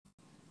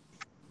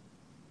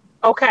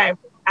Okay.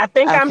 I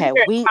think I'm Okay,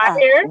 here. Am I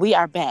here? we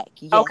are back.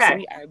 Yes, Okay.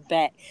 we are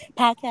back.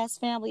 Podcast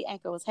family,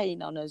 Anchor was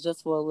hating on us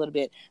just for a little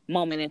bit,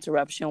 moment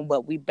interruption,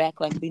 but we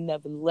back like we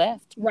never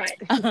left. Right.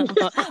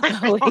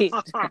 we,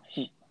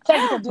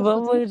 Technical but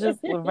difficulties. we're just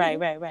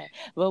right.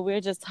 But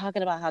we're just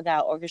talking about how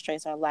God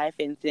orchestrates our life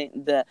and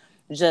the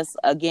just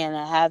again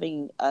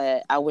having.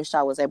 I wish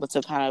I was able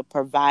to kind of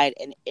provide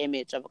an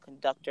image of a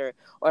conductor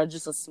or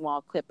just a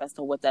small clip as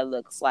to what that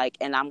looks like,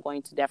 and I'm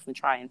going to definitely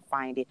try and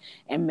find it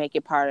and make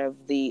it part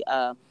of the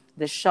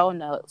show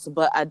notes.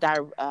 But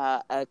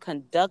a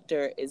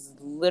conductor is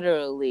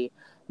literally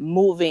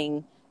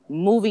moving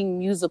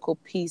musical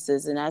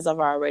pieces, and as I've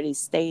already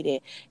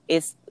stated,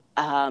 it's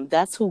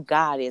that's who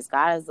God is.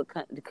 God is the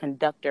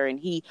conductor, and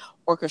He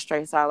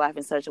orchestrates our life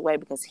in such a way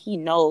because He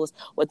knows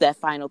what that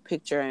final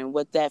picture and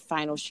what that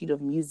final sheet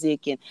of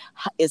music and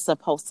is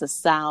supposed to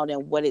sound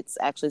and what it's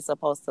actually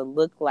supposed to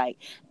look like.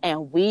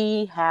 And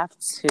we have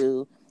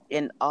to,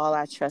 in all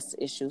our trust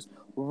issues,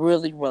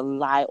 really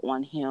rely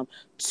on Him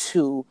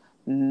to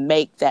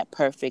make that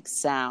perfect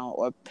sound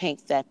or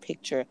paint that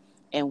picture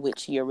in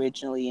which He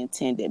originally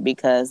intended,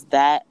 because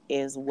that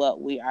is what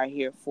we are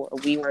here for.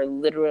 We were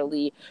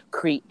literally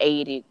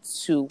created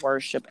to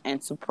worship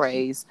and to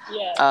praise,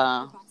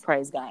 Yeah.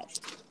 praise God.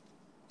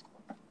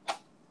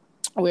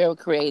 We were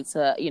created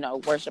to,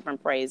 worship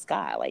and praise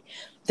God. Like,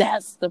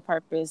 that's the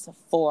purpose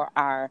for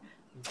our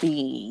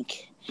being.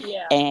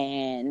 Yeah.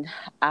 And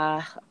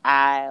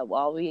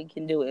all we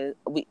can do is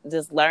we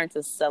just learn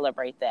to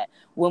celebrate that.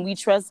 When we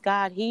trust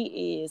God,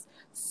 He is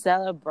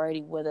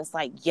celebrating with us.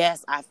 Like,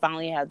 yes, I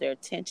finally have their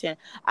attention,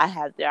 I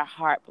have their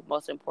heart, but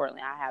most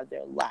importantly, I have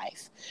their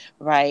life,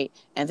 right?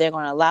 And they're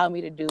going to allow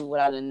me to do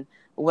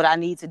what I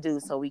need to do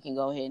so we can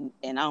go ahead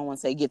and I don't want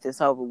to say get this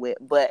over with,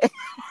 but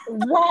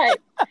Right.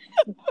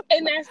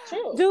 And that's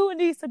true. do what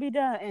needs to be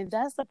done. And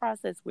that's the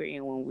process we're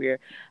in when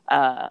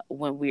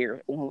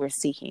we're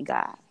seeking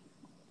God.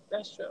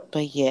 That's true.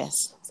 But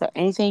yes. So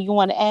anything you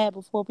want to add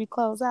before we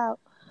close out?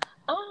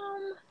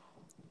 Um,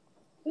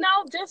 no,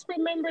 just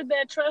remember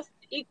that trust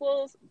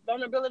equals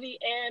vulnerability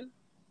and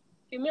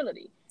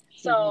humility.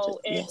 Humility. So,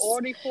 in Yes.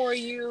 order for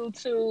you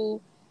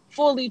to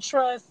fully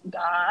trust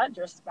God,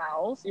 your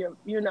spouse, your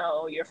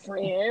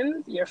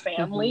friends, your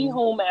family, Mm-hmm.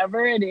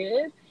 whomever it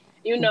is,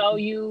 Mm-hmm.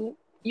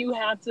 you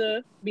have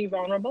to be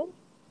vulnerable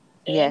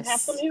and have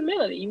some Yes.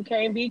 humility. You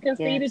can't be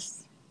conceited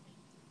Yes.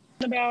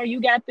 about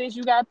you got this,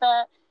 you got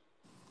that.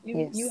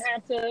 You Yes.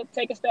 have to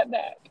take a step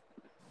back.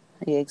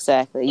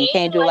 Exactly. You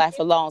can't And do like life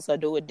you alone, so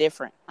do it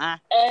different. Huh?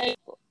 said,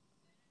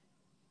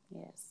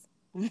 Yes.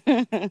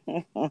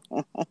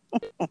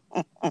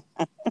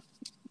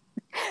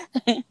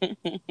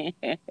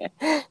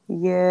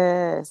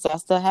 Yes. I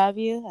still have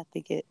you. I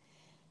think it.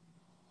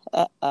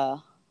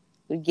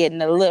 We're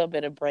getting a little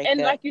bit of and breakup.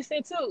 like you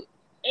said too,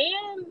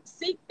 and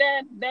seek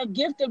that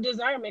gift of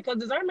discernment, because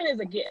discernment is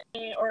a gift,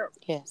 or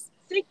Yes.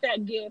 seek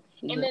that gift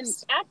and then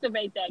Yes.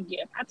 activate that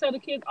gift. I tell the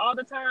kids all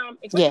the time,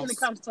 especially when it Yes.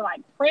 comes to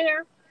like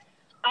prayer,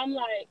 I'm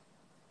like,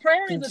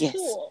 prayer is a Yes.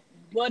 tool,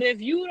 but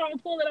if you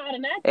don't pull it out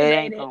and It activate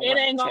ain't it, gonna it work,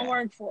 ain't gonna child.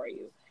 work for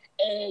you.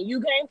 And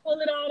you can't pull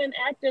it out and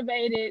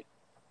activate it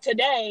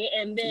today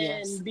and then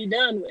Yes. be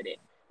done with it.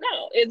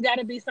 No, it's got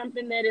to be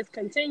something that is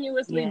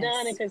continuously done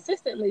and Yes.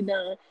 consistently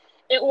done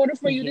in order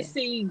for you to Yeah.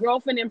 see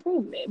growth and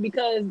improvement,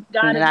 because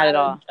God is Not not at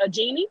all. a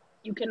genie.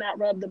 You cannot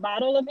rub the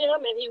bottle of him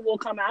and he will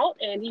come out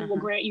and he will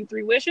Uh-huh. grant you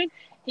three wishes.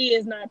 He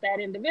is not that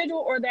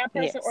individual or that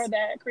person or Yes.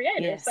 that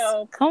creator. Yes.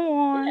 So, Come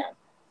on. yeah,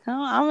 Come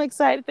on. I'm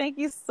excited. Thank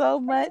you so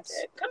much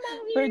come on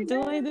for here,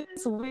 doing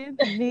this with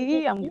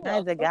me. I'm You're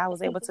glad that welcome. God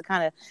was able to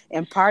kind of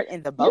impart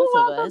in the You're both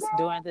of welcome, us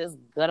during girl. this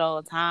good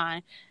old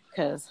time.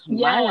 Cause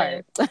my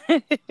word,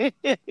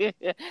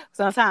 Yes.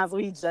 sometimes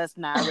we just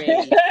not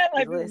ready.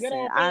 Like this good Listen,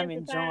 old I'm fancy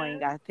enjoying.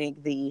 time. I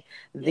think the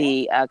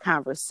Yeah. the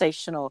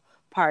conversational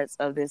parts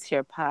of this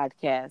here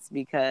podcast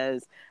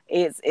because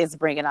it's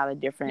bringing out a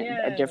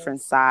Yes.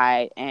 different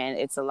side and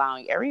it's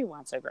allowing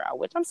everyone to grow,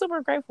 which I'm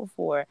super grateful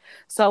for.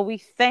 So we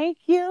thank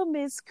you,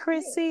 Miss Yeah.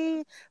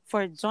 Chrissy,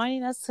 for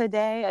joining us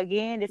today.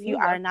 Again, if you You're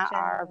are welcome, not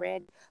child.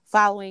 already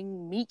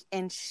following Meek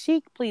and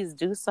Chic, please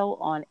do so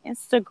on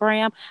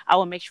Instagram. I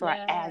will make sure I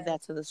add Yes.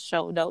 that to the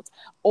show notes.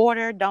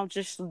 Don't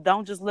just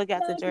look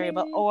at the Love jewelry,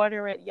 but me.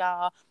 order it,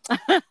 y'all.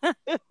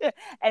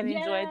 And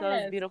enjoy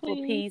those Yes. beautiful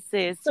Please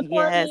pieces.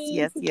 support Yes, me.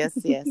 yes, yes,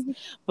 yes.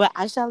 But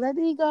I shall let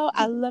you go.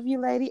 I love you,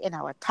 lady, and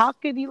I will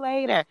talk to you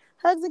later.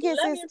 Hugs and Love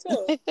kisses.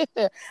 you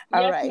too.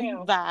 All Yes, right.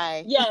 ma'am.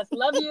 Bye. Yes.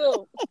 Love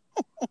you.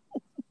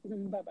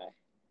 Bye bye.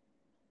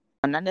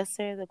 Not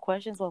necessarily the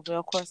questions, but we'll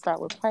of course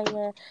start with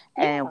prayer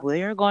and Yeah.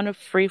 we're going to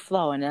free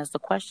flow. And as the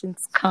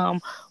questions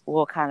come,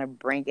 we'll kind of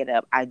bring it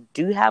up. I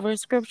do have a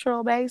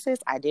scriptural basis.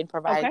 I didn't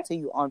provide Okay. it to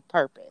you on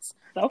purpose.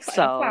 That's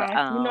So, fine.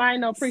 I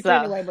ain't no preacher so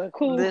anyway, but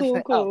cool,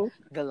 listen, cool, cool.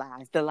 the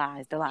lies, the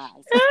lies, the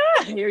lies.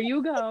 Here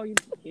you go. Here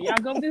y'all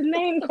go with this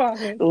name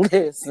calling.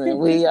 Listen,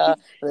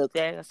 look,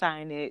 they're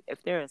assigning it.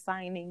 If they're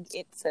assigning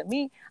it to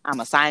me, I'm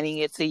assigning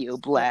it to you.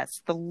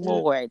 Bless the Mm,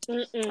 Lord.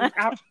 mm-mm.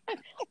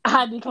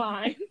 I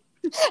decline.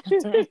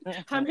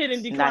 I'm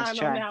hitting Nice decline on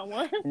try. that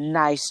one.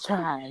 Nice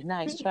try.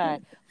 Nice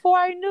try. For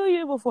I knew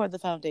you before the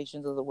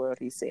foundations of the world,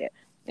 he said,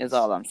 is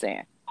all I'm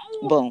saying.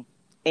 Boom.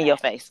 In your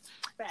face.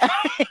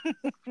 Facts.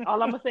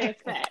 All I'm gonna say is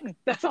facts.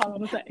 That's all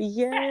I'm gonna say.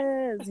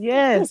 Yes,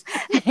 yes.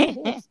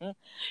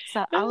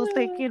 So I was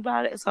thinking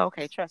about it. So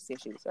okay, trust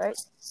issues, right?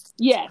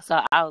 Yes.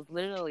 So I was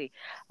literally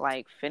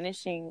like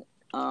finishing.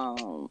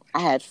 I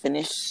had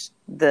finished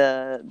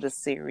the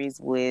series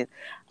with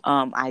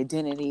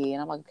identity,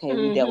 and I'm like, okay,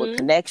 we dealt with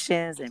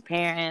connections and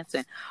parents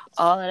and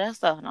all of that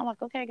stuff, and I'm like,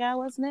 okay, God,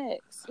 what's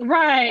next?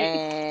 Right.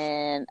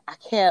 And I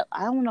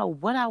don't know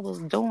what I was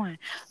doing,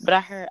 but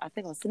I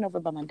think I was sitting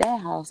over by my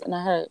dad's house, and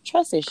I heard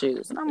trust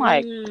issues, and I'm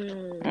like,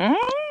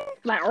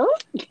 like,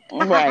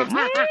 right,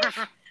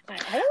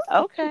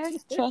 okay,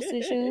 trust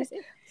issues.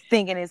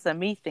 Thinking it's a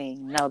me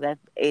thing. No, that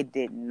it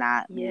did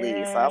not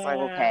lead. So I was like,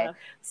 okay,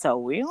 so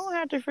we don't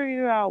have to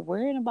figure out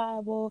where in the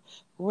Bible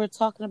we're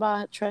talking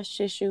about trust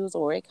issues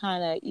or it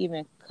kind of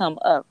even come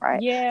up,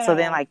 right? Yeah. So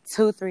then like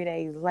 2-3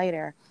 days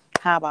later,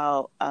 how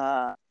about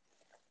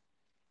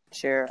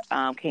sure,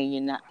 can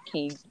you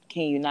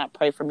not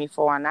pray for me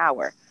for an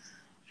hour?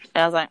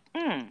 And I was like,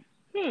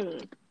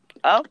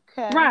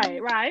 okay. Right.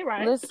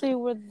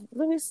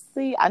 Let me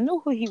see. I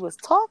knew who he was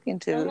talking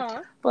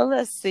to, but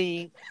let's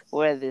see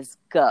where this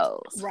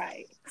goes.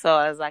 Right. So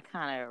as I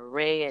kind of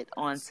read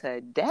on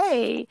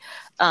today,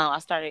 I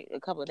started a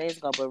couple of days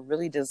ago, but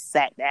really just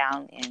sat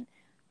down and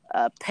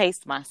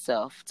paced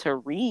myself to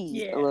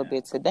read a little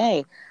bit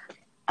today.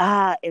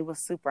 It was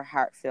super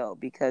heartfelt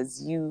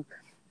because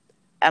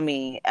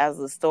as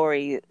a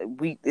story,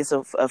 it's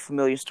a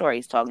familiar story.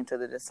 He's talking to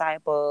the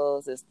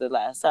disciples. It's the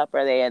Last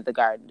Supper. They at the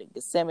Garden of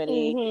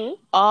Gethsemane.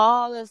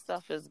 All this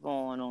stuff is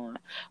going on,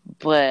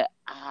 but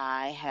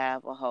I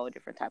have a whole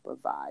different type of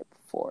vibe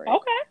for it.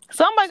 Okay.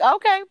 So I'm like,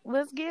 okay,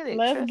 let's get it.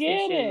 Let's trust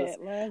get issues.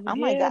 it. I'm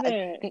like, I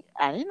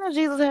didn't know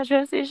Jesus had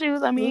trust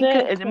issues. I mean,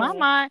 in my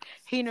mind,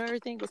 he knew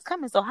everything was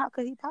coming. So how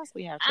could he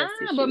possibly have trust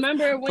issues?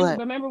 But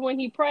remember when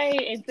he prayed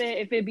and said,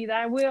 "If it be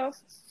thy will."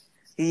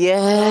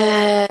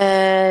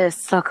 Yes.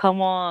 So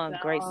come on.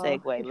 Great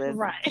segue. Let's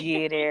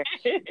get it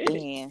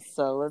in.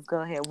 So let's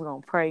go ahead. We're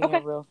going to pray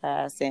in real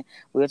fast and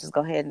we'll just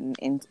go ahead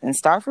and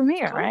start from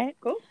here, right?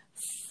 Cool.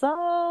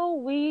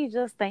 So we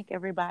just thank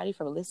everybody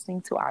for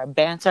listening to our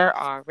banter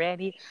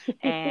already.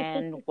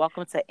 And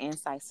welcome to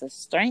Insights of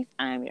Strength.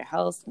 I am your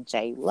host,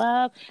 J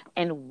Love.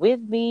 And with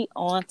me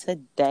on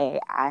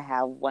today, I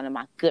have one of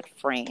my good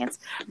friends,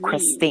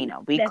 Christina.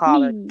 We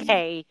call her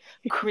K,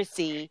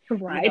 Chrissy.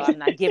 Right. You know, I'm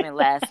not giving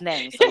last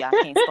names, so y'all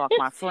can't stalk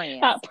my friends.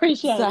 I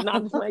appreciate it. No,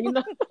 I'm just letting you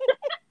know.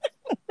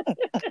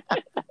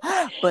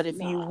 But if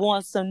you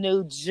want some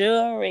new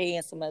jewelry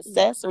and some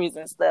accessories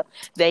and stuff,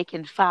 they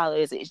can follow.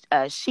 Is it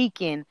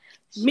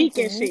Meek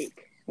and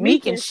Chic?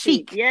 Meek and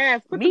Chic.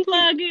 Yes, put the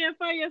plug in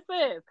for your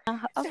sis.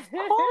 Of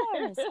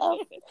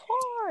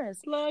course.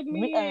 Plug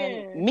me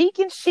in. Meek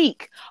and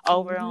Chic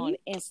over on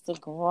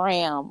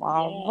Instagram.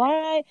 All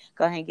right.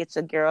 Go ahead and get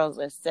your girls'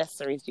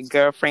 accessories, your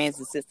girlfriends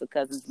and sister,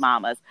 cousins,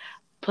 mamas.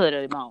 Put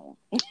them on.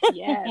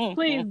 Yes,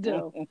 please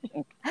do.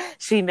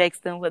 She makes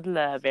them with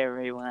love,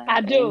 everyone. I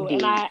do,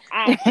 indeed. And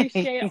I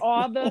appreciate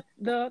all the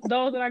those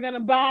that are gonna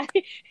buy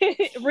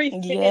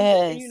recently,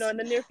 in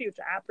the near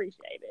future. I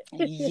appreciate it.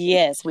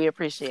 Yes, we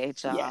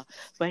appreciate y'all. Yes.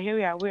 But here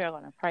we are. We are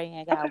gonna pray,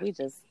 and God, we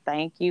just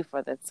thank you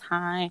for the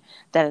time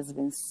that has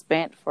been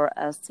spent for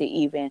us to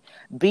even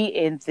be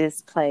in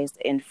this place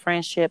in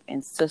friendship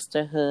and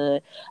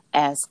sisterhood,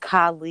 as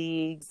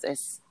colleagues,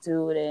 as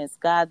students.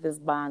 God, this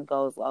bond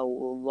goes a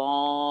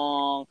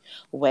long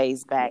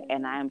ways back,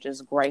 and I am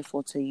just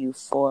grateful to you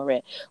for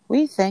it.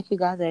 We thank you,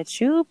 God, that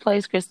you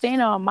placed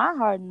Christina on my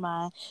heart and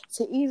mind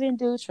to even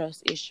do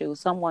trust issues,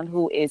 someone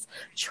who is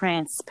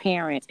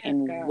transparent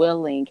and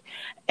willing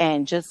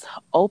and just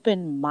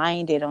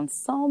open-minded on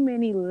so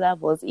many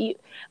levels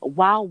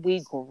while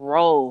we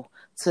grow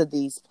to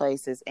these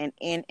places and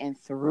in and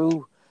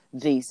through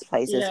these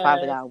places.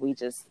 Father God, we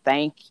just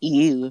thank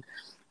you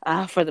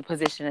for the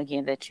position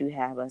again that you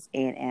have us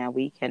in, and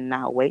we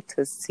cannot wait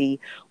to see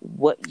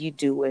what you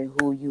do and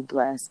who you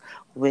bless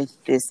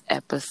with this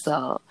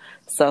episode.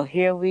 So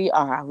here we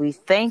are. We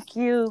thank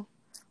you,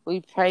 we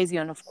praise you,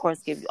 and of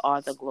course give you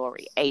all the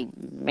glory.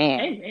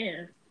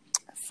 Amen.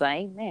 So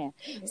amen.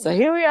 So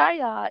here we are,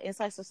 y'all.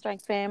 Insights of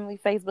Strength family,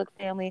 Facebook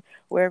family,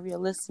 wherever you're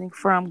listening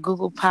from,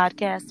 Google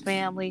Podcast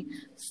family,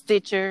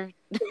 Stitcher.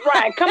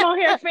 Right, come on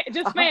here,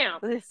 just fam.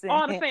 Listen,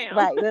 all the fam.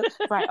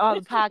 Right, all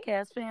the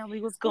podcast family.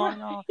 What's going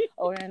on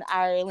over in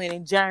Ireland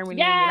and Germany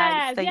and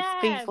United States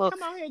people?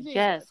 Come on here, Jesus.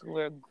 Yes,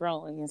 we're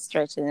growing and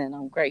stretching, and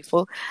I'm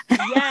grateful.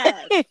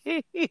 Yes.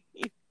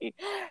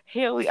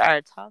 Here we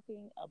are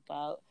talking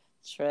about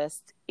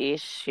trust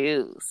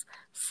issues.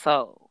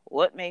 So,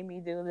 what made me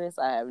do this?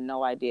 I have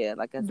no idea.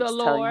 Like I was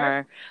telling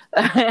her,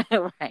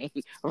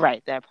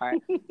 right, that part.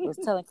 I was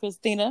telling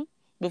Christina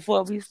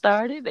before we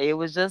started, it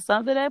was just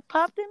something that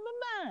popped in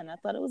my mind. I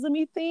thought it was a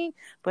me thing,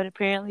 but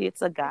apparently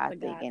it's a God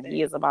thing, and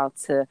He is about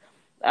to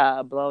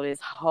blow this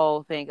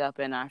whole thing up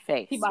in our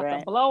face. He about right?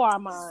 to blow our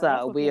mind.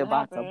 So we're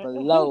about to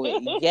blow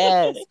it.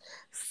 Yes.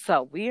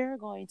 So we're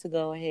going to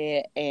go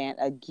ahead and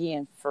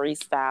again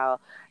freestyle.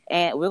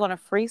 And we're going to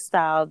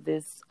freestyle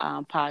this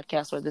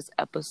podcast or this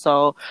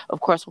episode. Of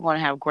course, we're going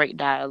to have great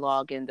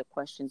dialogue, and the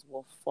questions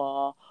will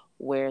fall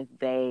where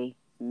they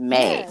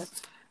may.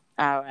 Yes.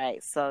 All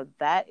right, so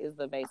that is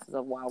the basis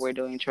of why we're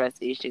doing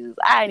trust issues.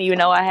 I didn't even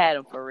know I had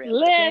them for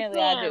real.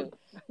 Apparently, I do.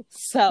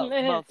 So,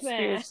 both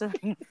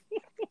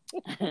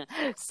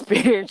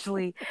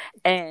spiritually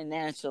and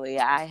naturally,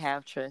 I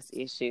have trust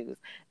issues.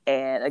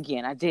 And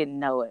again, I didn't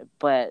know it,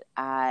 but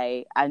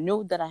I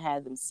knew that I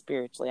had them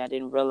spiritually. I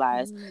didn't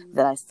realize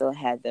that I still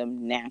had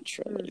them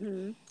naturally.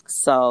 Mm-hmm.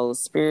 So,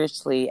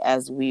 spiritually,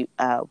 as we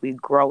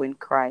grow in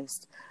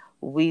Christ,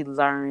 we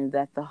learn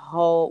that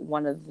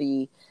one of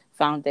the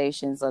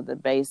foundations of the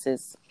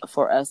basis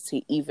for us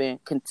to even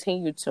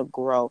continue to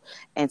grow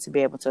and to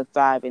be able to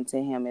thrive into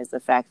him is the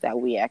fact that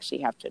we actually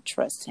have to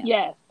trust him.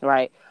 Yes.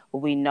 Right?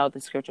 We know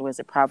the scripture was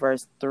in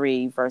Proverbs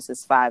 3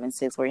 verses 5 and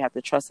 6 where you have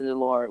to trust in the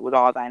Lord with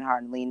all thine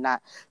heart and lean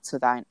not to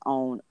thine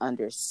own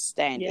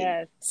understanding.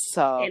 Yes.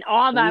 So in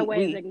all thy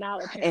ways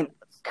acknowledge him. And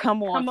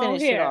come on,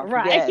 finish here. it off.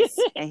 Right. Yes.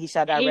 And he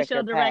shall direct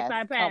your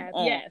path. Path.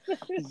 Yes.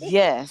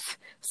 Yes.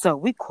 So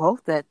we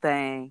quote that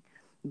thing.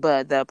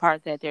 But the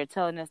part that they're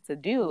telling us to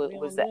do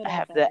was to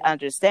have the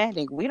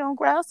understanding. We don't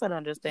grasp that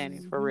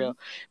understanding for real.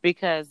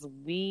 Because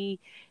we,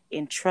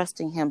 in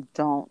trusting him,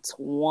 don't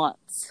want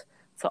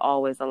to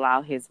always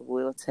allow his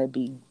will to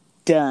be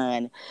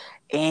done.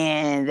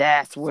 And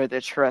that's where the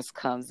trust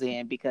comes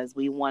in. Because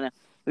we want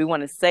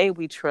to say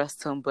we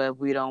trust him, but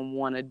we don't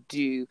want to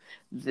do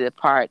the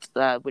part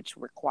which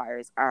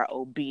requires our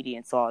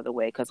obedience all the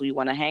way. Because we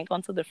want to hang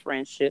on to the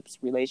friendships,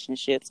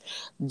 relationships,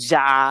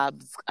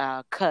 jobs,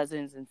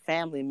 cousins, and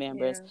family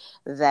members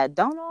that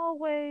don't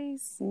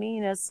always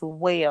mean us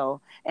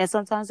well. And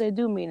sometimes they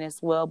do mean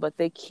us well, but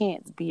they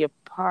can't be a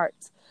part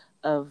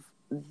of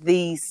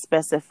these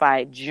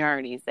specified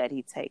journeys that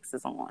he takes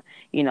us on.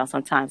 You know,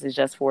 sometimes it's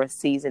just for a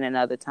season, and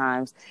other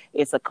times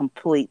it's a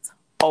complete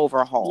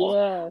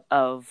overhaul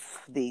of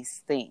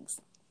these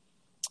things.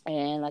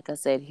 And like I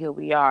said, here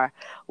we are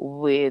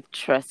with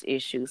trust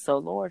issues. So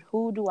Lord,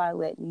 who do I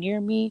let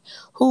near me?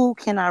 Who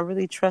can I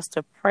really trust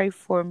to pray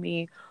for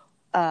me?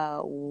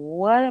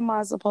 What am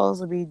I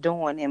supposed to be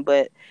doing?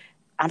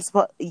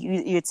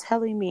 You're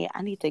telling me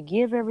I need to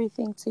give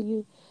everything to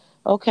you.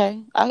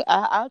 Okay,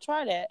 I'll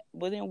try that.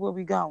 But then where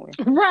we going?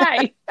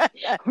 Right.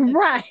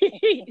 Right.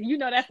 You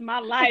know that's my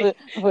life.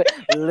 But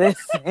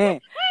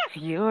listen,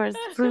 yours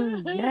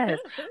too. Yes,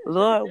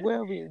 Lord,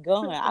 where are we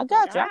going? I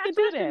got you. I can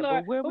do that.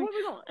 But where we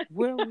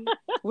going?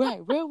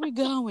 Where are we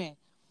going?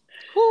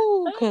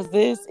 Because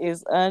this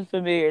is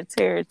unfamiliar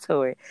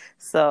territory.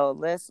 So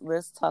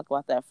let's talk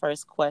about that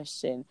first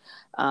question.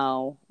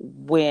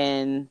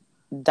 When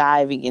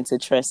diving into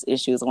trust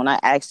issues, when I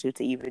asked you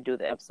to even do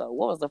the episode,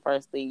 what was the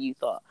first thing you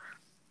thought?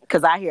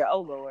 Because I hear,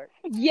 oh Lord.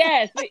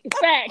 Yes,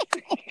 fact.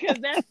 Because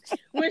that's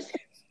when.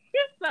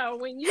 So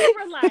when you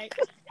were like,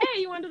 "Hey,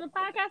 you want to do the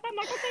podcast?" I'm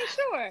like, "Okay,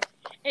 sure."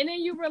 And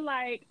then you were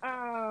like,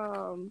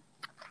 I'm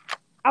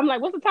like,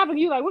 "What's the topic?"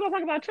 You like, "We're gonna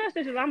talk about trust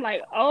issues." I'm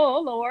like,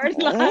 "Oh Lord,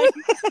 like,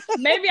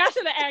 maybe I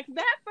should have asked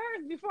that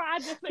first before I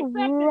just accepted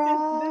this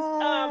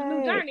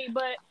new journey."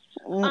 But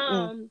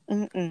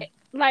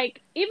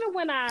like even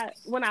when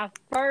I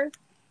first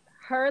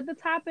heard the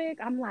topic,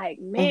 I'm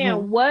like,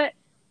 man, what?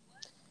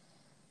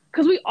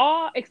 Because we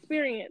all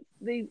experience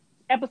these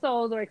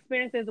episodes or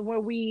experiences where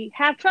we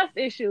have trust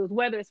issues,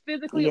 whether it's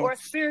physically or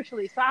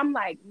spiritually. So I'm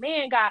like,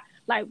 man, God,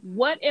 like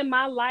what in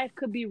my life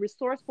could be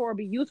resourceful or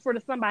be useful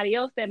to somebody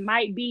else that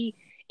might be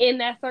in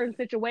that certain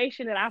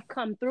situation that I've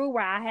come through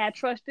where I had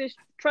trust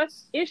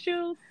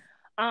issues.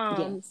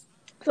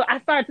 So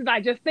I started to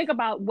like just think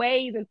about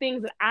ways and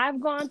things that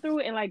I've gone through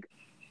and like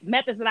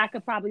methods that I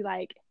could probably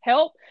like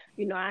help.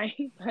 You know, I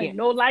ain't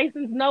no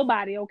license,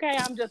 nobody. Okay,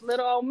 I'm just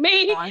little old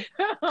me.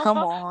 Come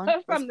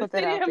on, from the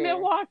city of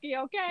Milwaukee.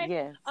 Okay.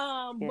 Yes.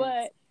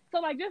 But so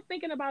like just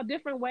thinking about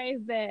different ways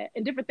and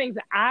different things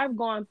that I've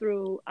gone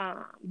through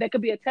that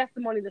could be a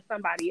testimony to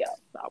somebody else.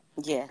 So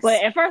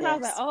But at first I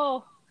was like,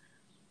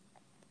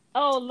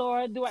 oh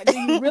Lord, do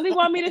you really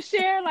want me to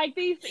share like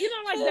these? You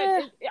know,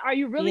 like are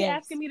you really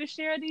asking me to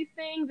share these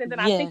things? And then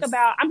I think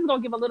about, I'm just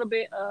gonna give a little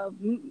bit of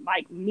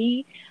like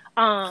me.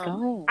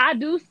 I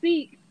do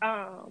seek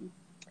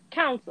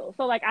counsel.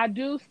 So like I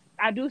do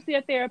see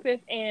a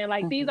therapist, and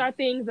like these are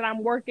things that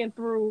I'm working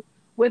through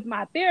with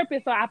my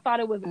therapist. So I thought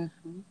it was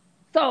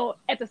so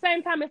at the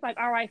same time it's like,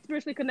 all right,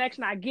 spiritually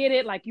connection, I get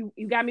it. Like you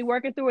got me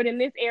working through it in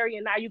this area,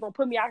 and now you're gonna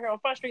put me out here on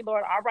Front Street,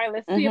 Lord. All right,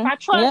 let's see if I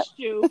trust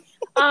you.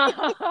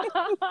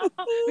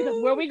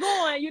 Because where we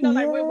going, you know,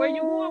 like where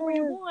you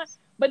going.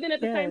 But then at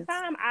the same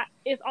time,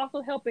 it's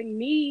also helping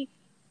me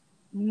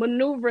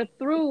maneuver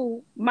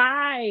through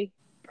my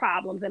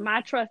problems and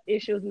my trust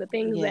issues and the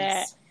things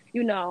that,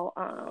 you know,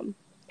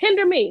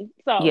 hinder me.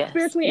 So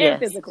spiritually and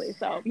physically.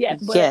 So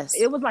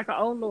it was like,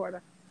 oh Lord.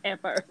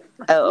 at first.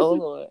 Oh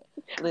Lord,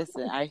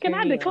 listen, I Can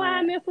hear I you on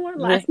decline that. this one?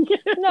 Like, Listen,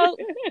 no,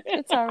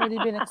 it's already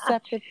been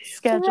accepted,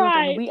 scheduled, and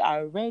right? we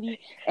are ready,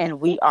 and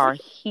we are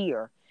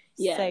here.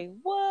 Yes. Say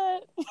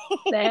what?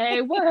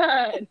 Say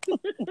what?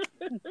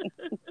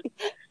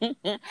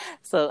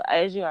 So,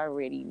 as you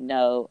already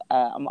know,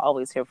 I'm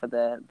always here for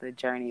the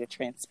journey of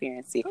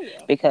transparency, Oh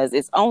yeah. because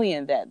it's only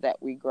in that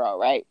we grow,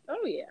 right?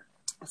 Oh yeah.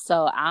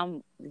 So,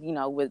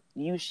 with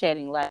you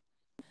shedding light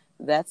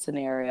on that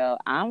scenario,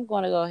 I'm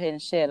going to go ahead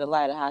and shed a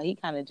light on how he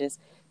kind of just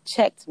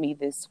checked me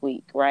this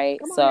week, right?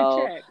 Come on and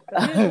So, check.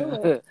 Cause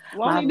he'll do it.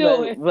 Won't my he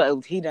do it?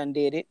 well, he done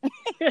did it.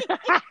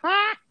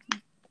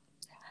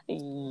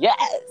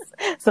 Yes.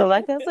 So,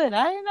 like I said,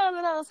 I didn't know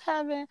that I was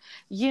having,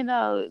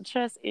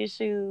 trust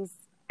issues.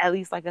 At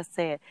least, like I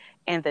said,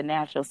 in the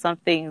natural, some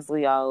things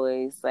we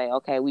always say,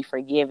 okay, we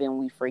forgive and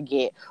we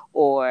forget,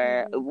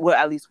 or well,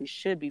 at least we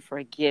should be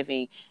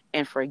forgiving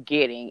and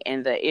forgetting.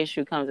 And the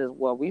issue comes is,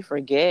 well, we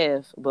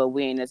forgive, but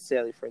we ain't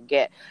necessarily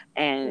forget.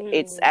 And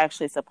it's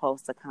actually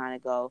supposed to kind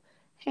of go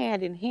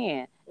hand in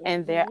hand.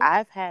 And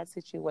I've had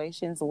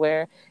situations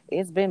where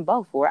it's been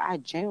both, where I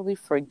genuinely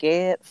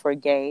forgave,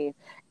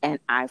 and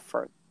I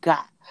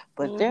forgot.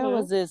 But there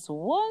was this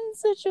one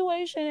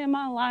situation in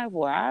my life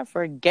where I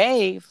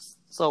forgave,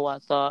 so I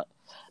thought,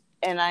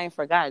 and I ain't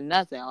forgotten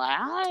nothing.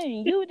 Like,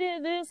 you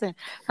did this, and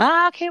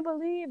I can't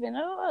believe, and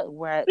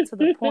where to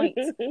the point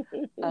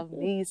of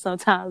me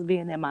sometimes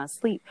being in my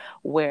sleep,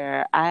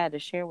 where I had to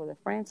share with a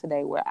friend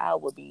today, where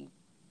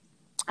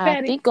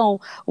I think on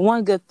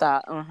one good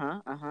thought,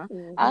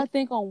 I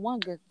think on one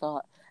good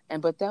thought,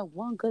 but that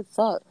one good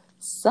thought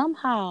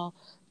somehow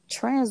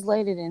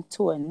translated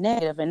into a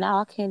negative, and now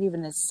I can't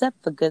even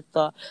accept the good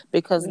thought,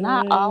 because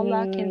now all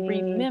I can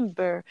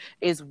remember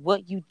is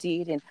what you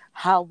did and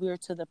how we're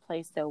to the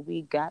place that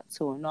we got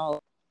to, and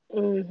all.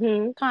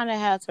 Kind of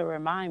had to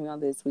remind me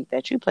on this week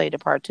that you played a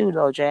part too,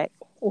 though, Jack.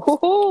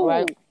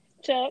 Right?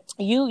 Check.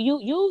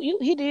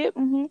 He did.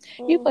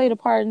 You played a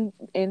part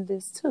in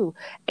this too,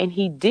 and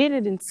he did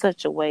it in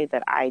such a way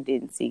that I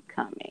didn't see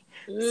coming.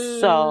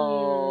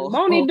 So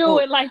won't he do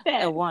it like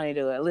that? I want to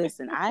do it.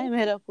 Listen, I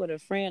met up with a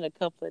friend a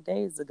couple of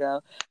days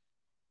ago.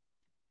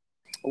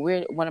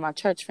 We're one of my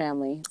church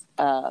families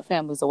or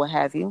what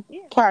have you.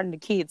 Yeah. Pardon the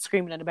kids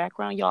screaming in the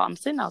background, y'all. I'm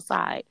sitting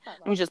outside.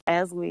 And just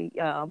as so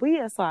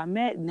I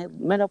met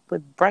up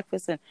with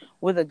breakfast and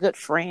with a good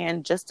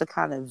friend, just to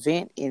kind of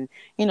vent and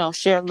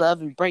share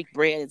love and break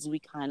bread, as we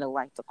kind of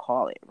like to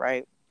call it,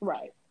 right?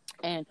 Right.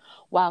 And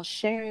while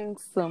sharing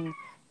some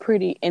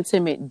pretty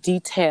intimate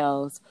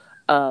details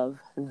of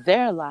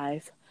their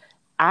life,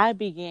 I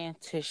began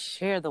to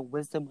share the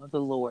wisdom of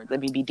the Lord. Let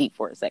me be deep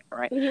for a second,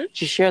 right?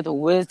 To share the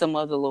wisdom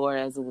of the Lord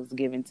as it was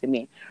given to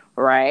me,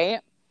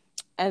 right?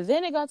 And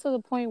then it got to the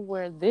point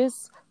where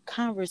this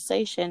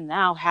conversation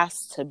now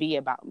has to be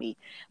about me.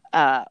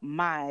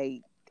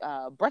 My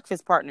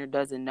breakfast partner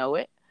doesn't know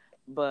it,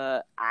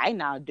 but I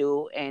now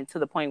do. And to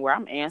the point where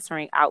I'm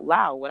answering out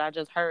loud what I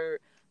just heard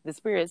the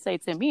Spirit say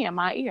to me in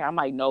my ear. I'm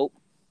like, nope.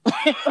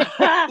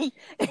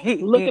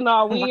 Looking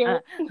all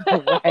weird.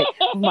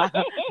 My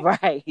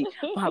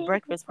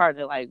breakfast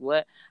partner, like,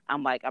 what?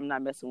 I'm like, I'm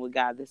not messing with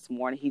God this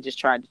morning. He just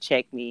tried to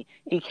check me.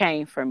 He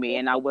came for me,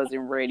 and I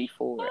wasn't ready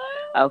for it.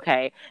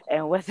 Okay.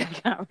 And what the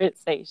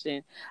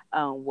conversation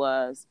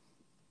was,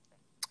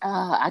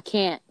 I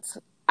can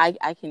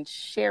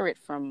share it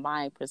from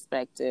my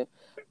perspective,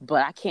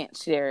 but I can't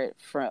share it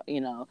for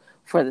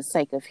the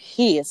sake of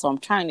his. So I'm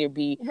trying to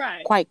be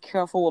quite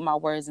careful with my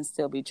words and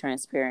still be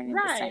transparent in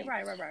the same.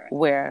 Right.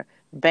 Where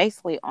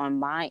basically on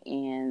my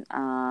end,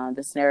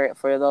 the scenario,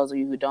 for those of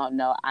you who don't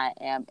know, I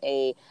am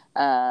a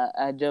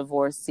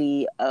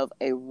divorcee of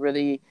a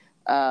really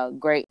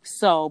great.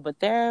 So, but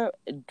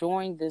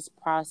during this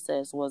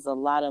process was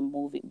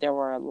there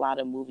were a lot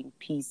of moving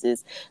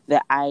pieces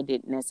that I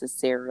didn't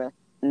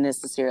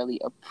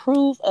necessarily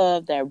approve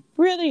of, that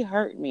really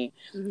hurt me.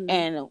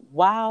 And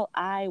while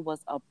I was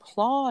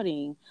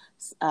applauding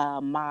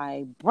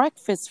my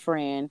breakfast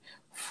friend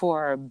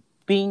for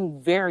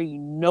being very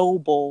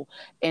noble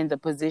in the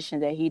position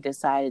that he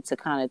decided to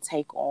kind of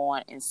take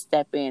on and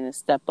step in and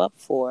step up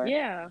for,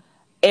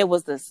 it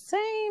was the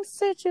same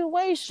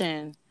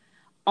situation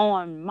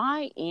on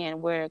my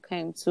end where it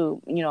came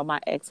to my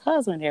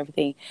ex-husband and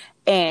everything.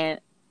 And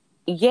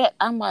yet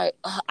I'm like,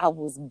 I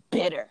was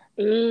bitter,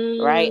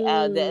 right?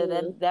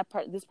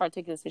 This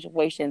particular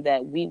situation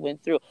that we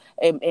went through,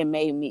 it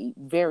made me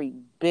very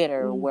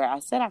bitter, where I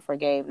said I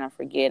forgave and I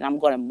forget, and I'm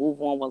going to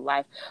move on with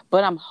life,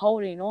 but I'm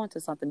holding on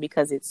to something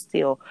because it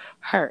still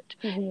hurt.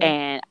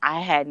 And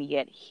I hadn't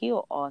yet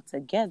healed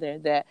altogether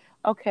that,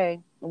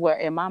 okay, where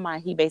in my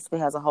mind, he basically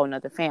has a whole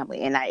nother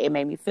family, and it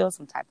made me feel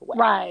some type of way.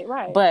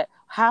 Right. But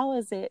how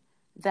is it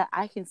that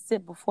I can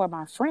sit before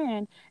my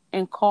friend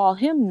and call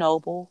him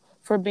noble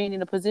for being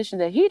in a position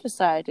that he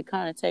decided to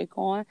kind of take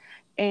on,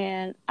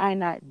 and I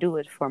not do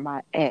it for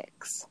my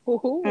ex?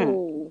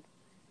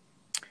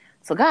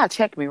 So God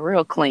checked me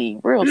real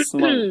clean, real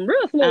smooth.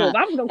 Real smooth.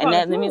 I was gonna call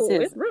it Let me smooth. say,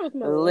 It's real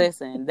smooth.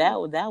 listen, that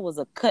was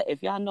a cut.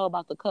 If y'all know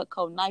about the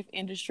Cutco knife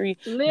industry,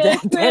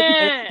 Listen.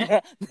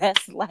 that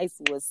slice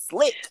was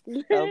slick.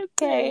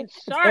 Okay,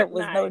 Sharp there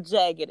was no knife.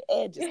 jagged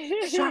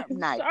edges. Sharp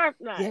knife. Sharp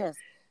knife. Yes,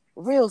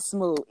 real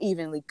smooth,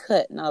 evenly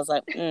cut. And I was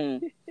like,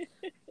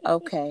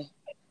 okay.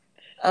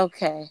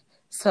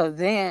 So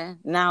then,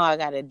 now I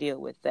got to deal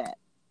with that.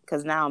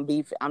 Because now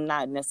I'm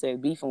not necessarily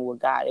beefing with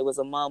God. It was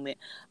a moment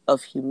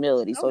of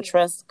humility. So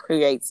trust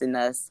creates in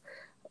us.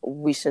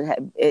 We should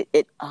have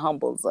it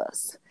humbles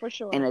us for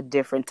sure in a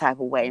different type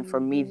of way. And for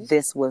me,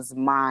 this was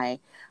my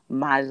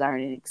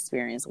learning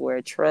experience,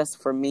 where trust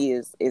for me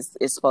is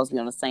supposed to be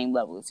on the same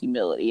level as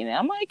humility. And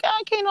I'm like,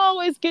 I can't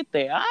always get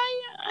there.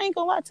 I ain't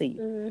gonna lie to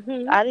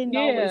you. I didn't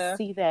always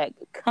see that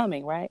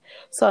coming, right?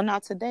 So now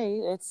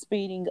today, let's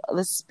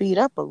speed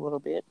up a little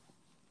bit.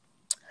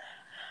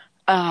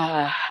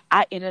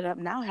 I ended up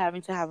now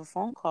having to have a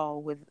phone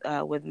call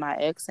with my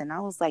ex, and I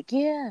was like,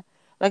 yeah,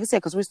 like I said,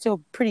 because we're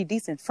still pretty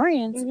decent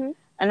friends.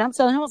 And I'm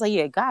telling him, I was like,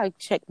 yeah, God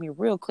checked me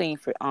real clean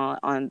for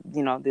on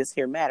this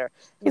here matter.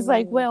 He's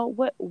like, well,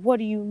 what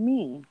do you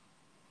mean?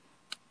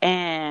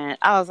 And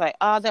I was like,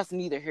 oh, that's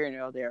neither here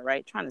nor there,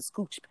 right? Trying to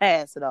scooch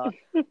past it all.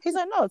 He's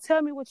like, no,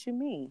 tell me what you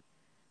mean.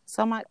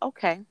 So I'm like,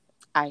 okay.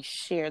 I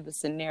shared the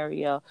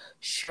scenario,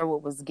 share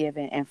what was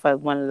given. And for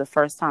one of the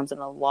first times in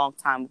a long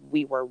time,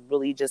 we were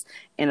really just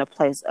in a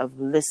place of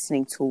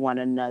listening to one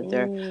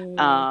another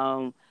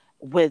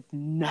with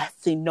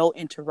nothing, no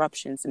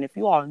interruptions. And if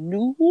you all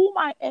knew who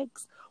my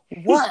ex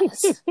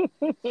was,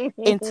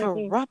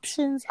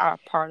 interruptions are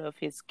part of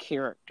his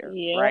character,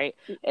 right?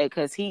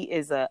 Because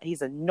he's a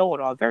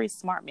know-it-all, very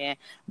smart man,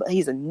 but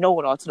he's a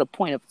know-it-all to the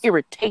point of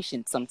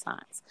irritation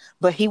sometimes.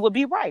 But he would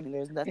be right, and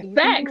there's nothing you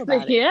can do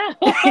about it. Yeah.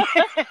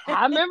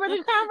 I remember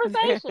the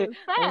conversation.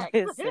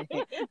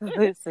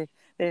 Listen,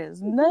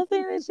 there's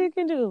nothing that you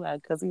can do about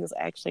it, because he was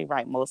actually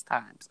right most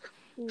times.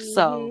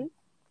 So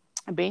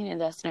being in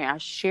that scenario, I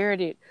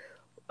shared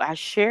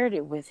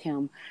it with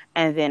him,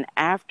 and then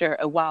after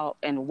a while,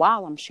 and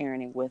while I'm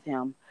sharing it with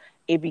him,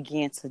 it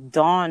began to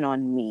dawn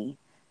on me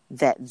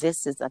that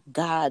this is a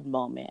God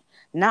moment,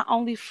 not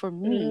only for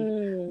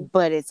me,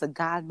 but it's a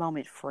God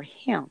moment for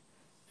him.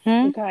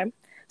 Okay.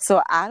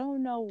 So I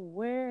don't know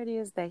where it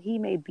is that he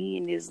may be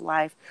in his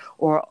life,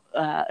 or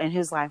in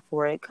his life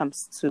where it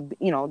comes to,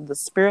 the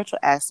spiritual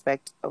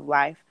aspect of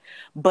life.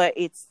 But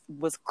it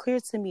was clear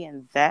to me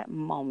in that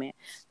moment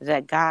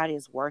that God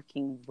is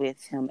working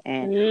with him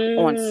and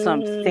on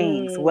some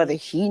things, whether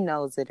he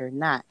knows it or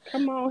not.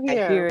 Come on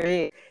here. Here it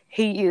is.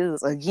 He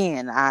is,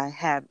 again, I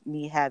have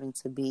me having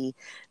to be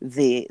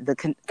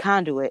the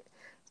conduit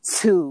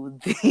to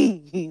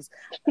these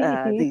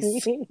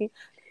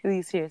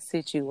here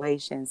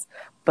situations,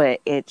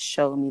 but it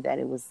showed me that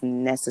it was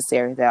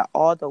necessary, that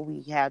although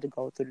we had to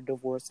go through the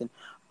divorce, and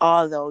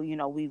although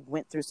we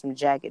went through some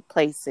jagged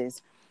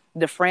places,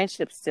 the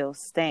friendship still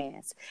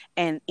stands.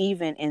 And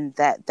even in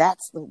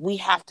we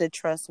have to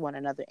trust one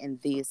another in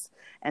this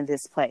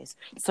place.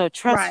 So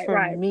trust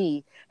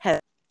me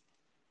has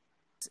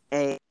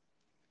a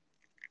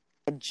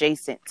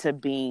adjacent to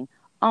being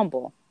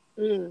humble.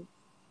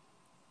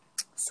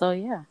 So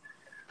yeah.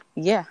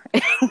 Yeah,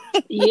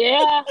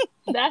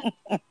 that's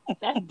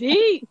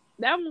deep.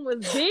 That one was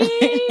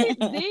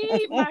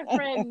deep, my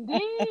friend,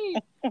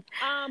 deep. But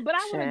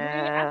I would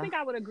agree. I think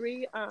I would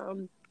agree.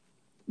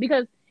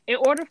 Because in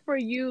order for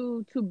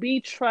you to be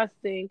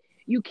trusting,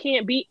 you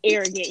can't be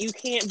arrogant. You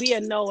can't be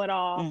a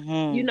know-it-all.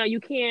 You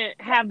can't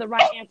have the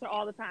right answer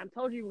all the time.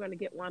 Told you were going to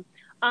get one.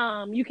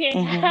 You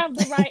can't have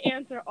the right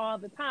answer all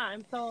the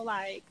time. So,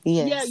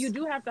 yeah, you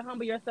do have to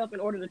humble yourself in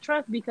order to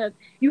trust, because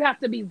you have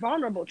to be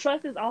vulnerable.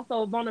 Trust is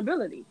also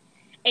vulnerability.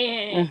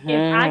 And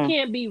if I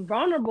can't be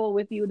vulnerable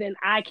with you, then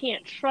I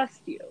can't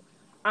trust you.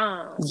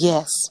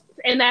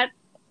 And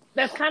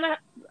that's kind of,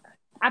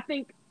 I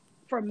think,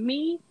 for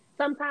me,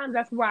 sometimes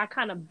that's where I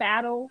kind of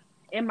battle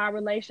in my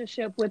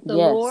relationship with the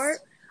Lord,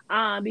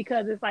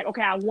 because it's like,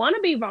 okay, I want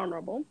to be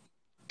vulnerable,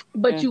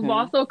 but you've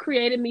also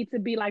created me to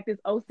be like this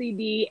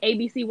OCD,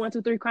 ABC 1,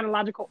 2, 3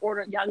 chronological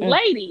order young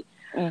lady.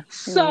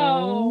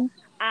 So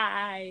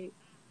I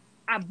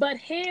butt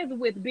heads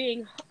with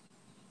being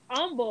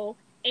humble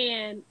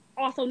and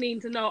also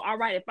needing to know, all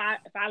right, if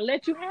I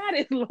let you have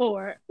this,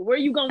 Lord, where are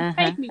you gonna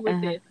take me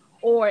with this?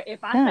 Or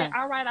if I say,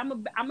 all right,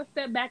 I'm gonna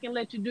step back and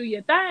let you do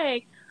your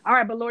thing. All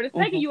right, but Lord, it's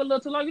taking you a little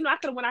too long. I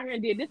could have went out here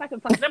and did this. I could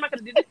have talked to them. I could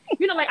have did this.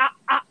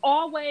 I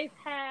always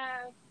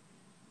have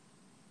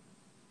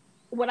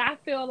what I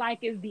feel like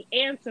is the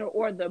answer,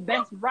 or the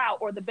best route,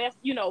 or the best,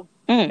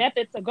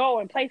 method to go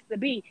and place to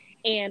be.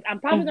 And I'm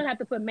probably gonna have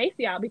to put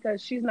Macy out,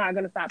 because she's not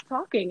gonna stop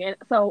talking. And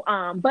so,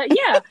 but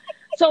yeah,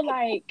 so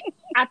I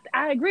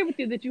agree with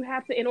you that you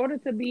have to, in order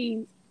to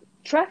be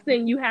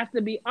trusting, you have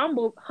to be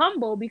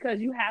humble,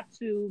 because you have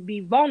to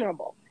be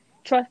vulnerable.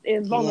 Trust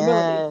is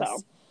vulnerability.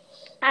 So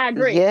I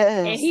agree.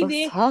 And Yes. he Let's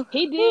did, talk.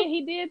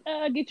 he did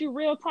get you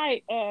real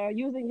tight,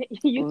 using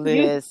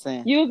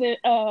Listen. using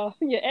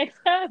your ex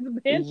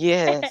husband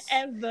Yes.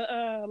 as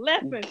the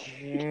lesson.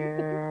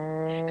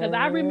 Because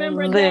I Girl,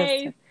 remember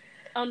days listen.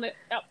 on the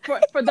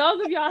for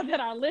those of y'all that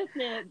are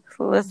listening,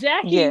 Listen.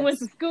 Jackie went Yes.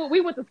 to school. We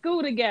went to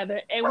school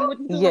together, and we went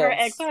to school with her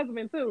ex Yes.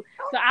 husband too.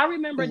 So I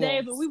remember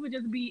days when we Yes. would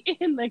just be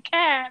in the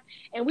cab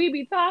and we'd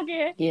be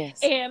talking,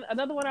 Yes. and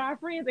another one of our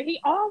friends, and he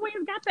always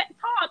got that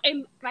talk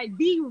and like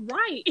be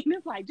right, and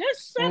it's like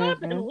just shut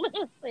up and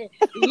listen.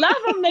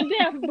 Love him to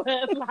death,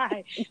 but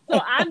like, so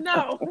I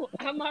know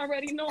I'm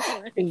already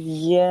knowing.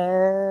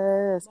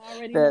 Yes. I'm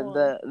already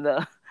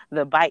knowing.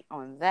 The bite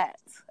on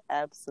that.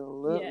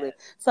 Absolutely.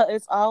 Yes. So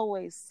it's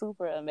always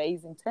super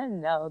amazing to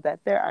know that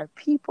there are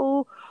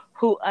people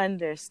who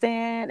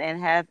understand and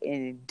have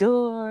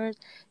endured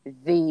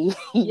the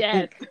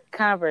Yes.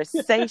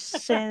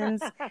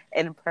 conversations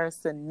and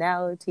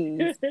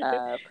personalities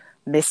of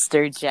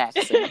Mr.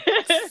 Jackson.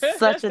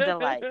 Such a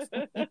delight.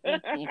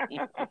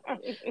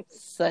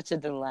 Such a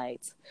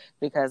delight.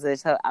 Because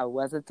I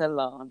wasn't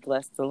alone.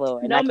 Bless the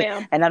Lord. No,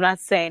 ma'am. And I'm not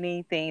saying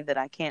anything that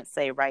I can't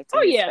say right to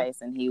his face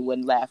and he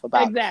wouldn't laugh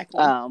about.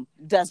 Exactly.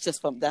 That's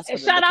for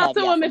shout out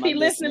to him if he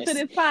listening to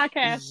this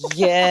podcast.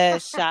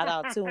 Yes, shout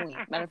out to him.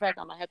 Matter of fact,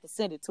 I might have to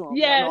send it to him.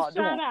 Yes,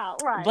 shout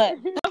out. Right. But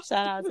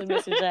shout out to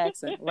Mr.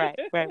 Jackson. Right.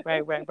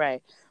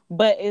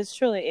 But it's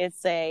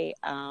a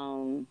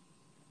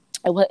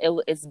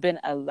it's been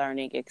a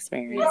learning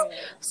experience. Yeah.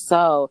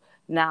 So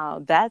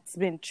now that's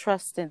been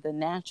trust in the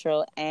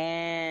natural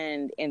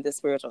and in the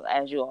spiritual,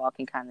 as you all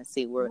can kind of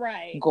see. We're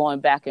going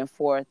back and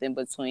forth in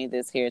between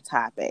this here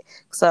topic.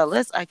 So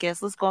let's go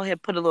ahead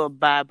and put a little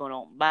Bible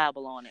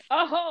on it.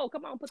 Oh,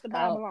 come on, put the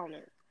Bible on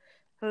it.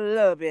 A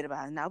little bit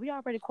about it. Now, we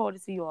already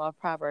quoted to you all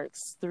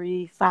Proverbs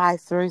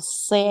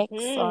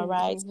 3:5-6, all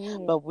right?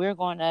 But we're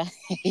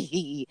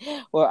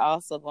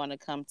also going to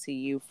come to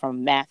you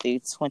from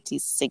Matthew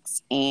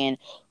 26:40.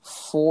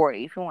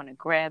 If you want to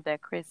grab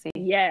that, Chrissy.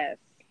 Yes.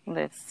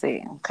 Let's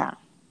see. Okay.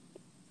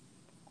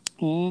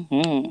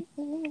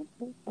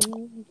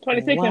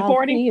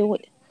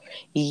 26:40?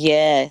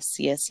 Yes.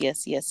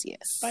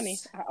 Funny.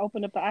 I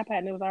opened up the iPad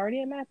and it was already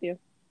in Matthew.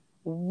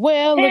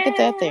 Well, look at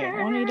that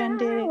there. Won't done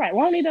did it. Right.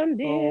 Won't done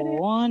did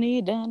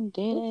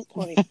it.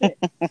 26.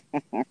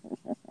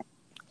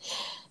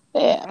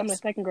 Yeah. I'm in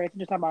second grade, so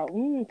just talking about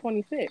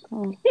 26.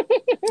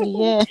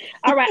 Yeah.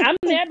 All right, I'm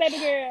there, baby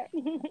girl.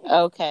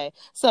 Okay.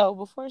 So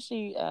before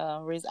she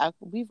reads,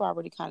 we've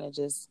already kind of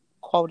just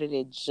quoted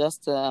it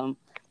just a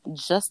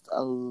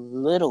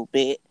little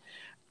bit.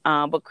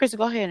 But Chris,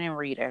 go ahead and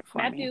read it for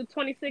Matthew me.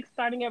 26,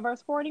 starting at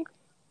verse 40.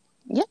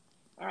 Yep.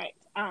 All right.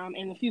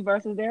 And a few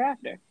verses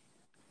thereafter.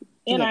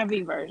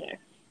 NIV version.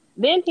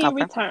 Then he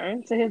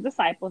returned to his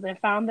disciples and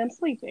found them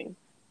sleeping.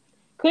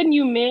 Couldn't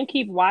you men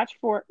keep watch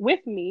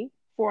with me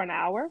for an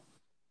hour?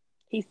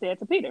 He said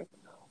to Peter,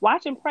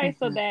 watch and pray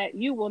so that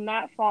you will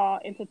not fall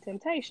into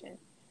temptation.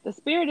 The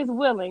spirit is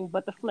willing,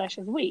 but the flesh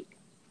is weak.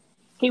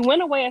 He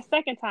went away a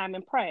second time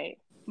and prayed,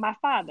 my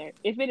Father,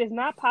 if it is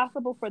not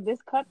possible for this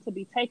cup to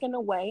be taken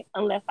away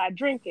unless I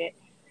drink it,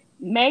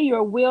 may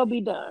your will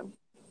be done.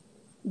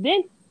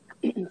 Then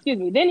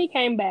he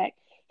came back.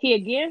 He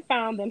again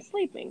found them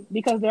sleeping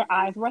because their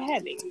eyes were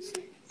heavy.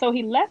 So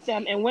he left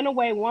them and went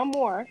away one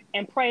more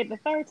and prayed the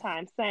third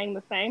time, saying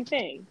the same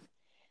thing.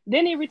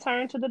 Then he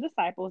returned to the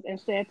disciples and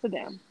said to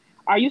them,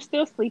 are you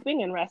still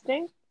sleeping and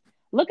resting?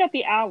 Look at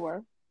the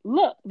hour.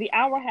 Look, the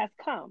hour has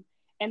come,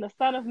 and the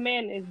Son of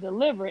Man is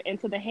delivered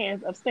into the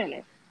hands of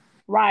sinners.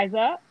 Rise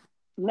up,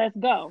 let's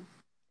go.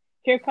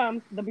 Here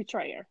comes the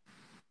betrayer.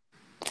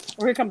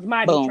 Or here comes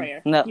my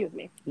betrayer. No. Excuse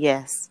me.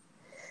 Yes.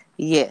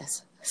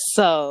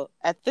 So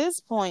at this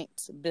point,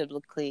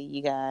 biblically,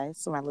 you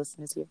guys, my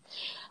listeners here,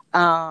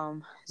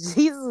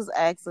 Jesus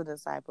asked the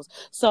disciples.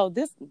 So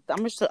this,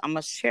 I'm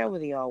gonna share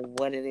with y'all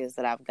what it is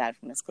that I've got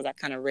from this, because I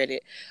kind of read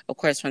it, of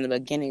course, from the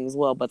beginning as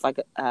well. But like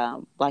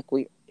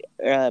we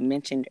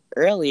mentioned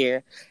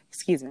earlier,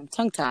 excuse me, I'm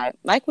tongue tied.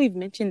 Like we've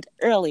mentioned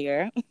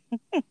earlier,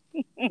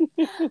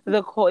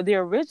 the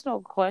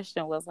original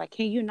question was like,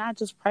 can you not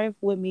just pray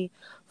with me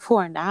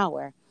for an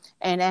hour?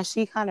 And as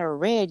she kind of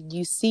read,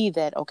 you see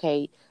that,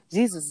 okay,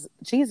 Jesus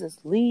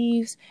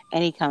leaves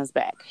and he comes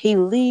back. He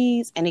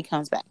leaves and he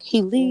comes back.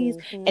 He leaves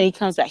and he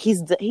comes back.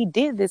 He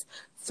did this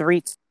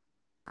 3 times.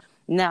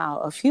 Now,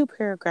 a few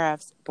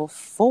paragraphs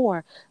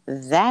before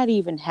that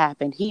even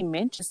happened, he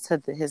mentions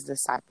to his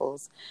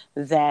disciples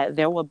that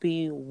there will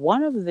be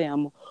one of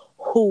them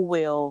who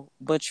will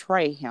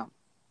betray him.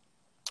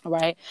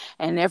 Right?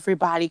 And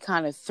everybody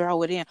kind of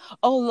throw it in.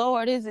 Oh,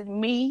 Lord, is it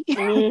me?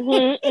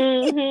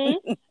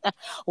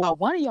 Well,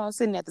 one of y'all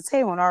sitting at the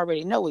table and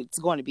already know it's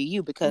going to be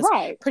you, because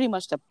pretty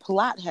much the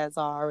plot has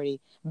already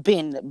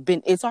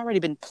it's already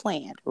been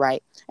planned,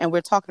 right? And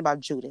we're talking about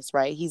Judas,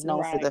 right? He's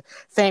known for the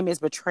famous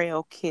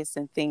betrayal kiss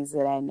and things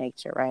of that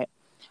nature, right?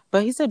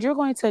 But he said, you're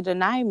going to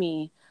deny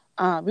me.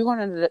 You're going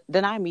to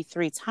deny me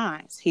 3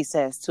 times, he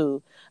says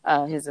to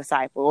his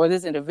disciple or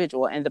this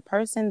individual. And the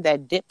person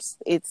that dips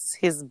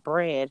his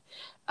bread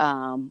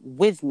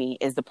with me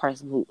is the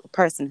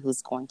person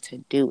who's going to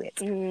do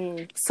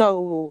it.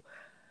 So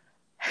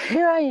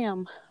here I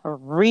am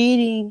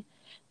reading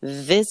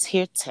this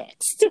here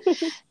text,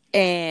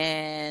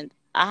 and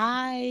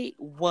I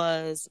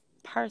was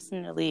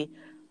personally,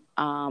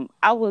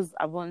 I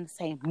wouldn't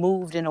say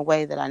moved in a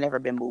way that I never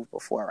been moved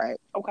before, right?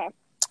 Okay.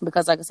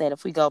 Because like I said,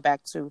 if we go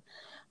back to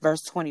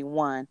verse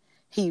 21,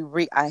 I'm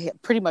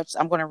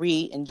going to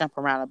read and jump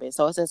around a bit.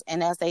 So it says,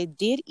 and as they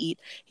did eat,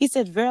 he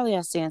said, verily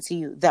I say unto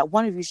you, that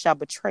one of you shall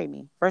betray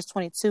me. Verse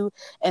 22,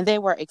 and they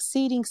were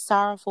exceeding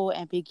sorrowful,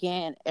 and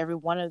began every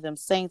one of them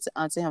saying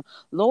unto him,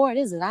 Lord,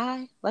 is it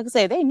I? Like I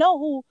said,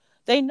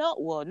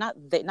 well, not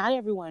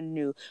everyone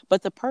knew,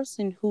 but the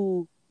person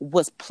who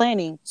was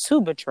planning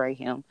to betray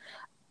him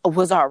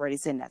was already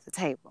sitting at the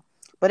table.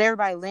 But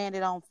everybody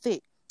landed on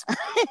thick.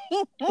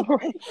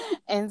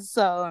 And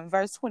so in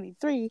verse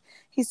 23,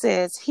 he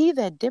says, he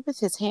that dippeth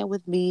his hand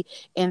with me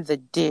in the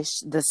dish,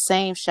 the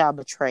same shall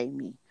betray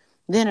me.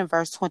 Then in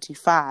verse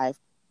 25,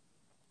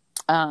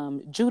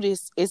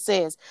 Judas, it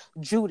says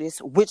Judas,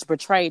 which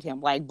betrayed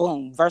him. Like,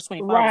 boom, verse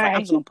 25, right. Like,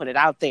 I'm just gonna put it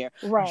out there.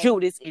 Right.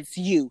 Judas, it's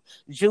you.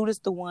 Judas,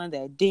 the one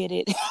that did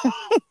it.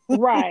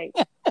 Right.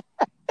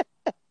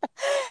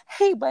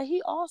 But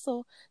he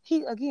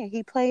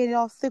played it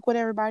off thick with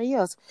everybody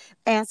else.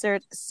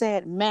 Answered,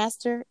 said,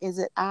 Master, is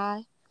it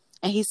I?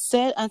 And he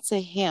said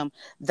unto him,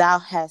 thou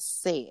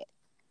hast said.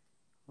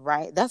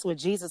 Right? That's what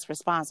Jesus'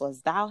 response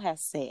was. Thou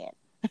hast said.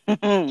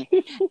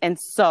 And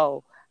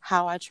so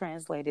how I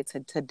translated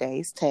to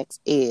today's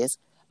text is,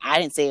 I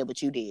didn't say it,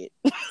 but you did.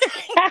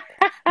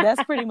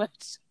 That's pretty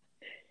much.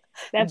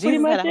 That's pretty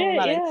much it.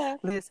 Yeah.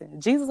 Listen,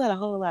 Jesus had a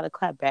whole lot of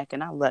clap back,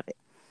 and I love it.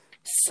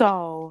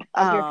 So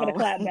I'm here for the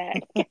clap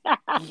back.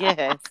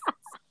 Yes.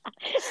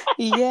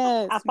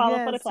 Yes. I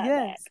follow for the clap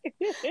back.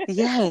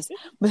 Yes.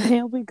 But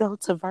then we go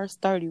to verse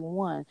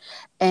 31.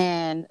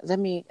 And let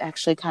me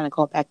actually kind of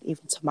go back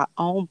even to my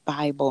own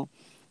Bible.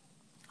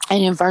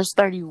 And in verse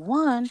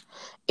 31,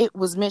 it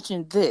was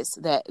mentioned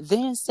that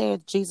then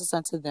said Jesus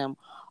unto them,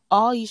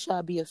 all ye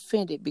shall be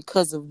offended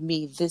because of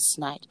me this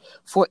night.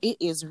 For it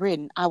is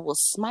written, I will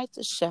smite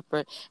the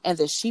shepherd, and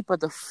the sheep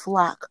of the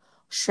flock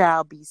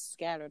shall be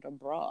scattered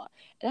abroad.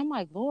 And I'm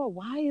like, Lord,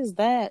 why is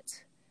that?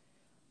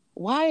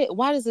 Why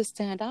does it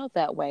stand out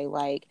that way?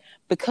 Like,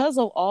 because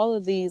of all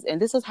of these,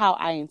 and this is how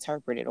I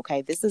interpret it,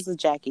 okay? This is a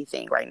Jackie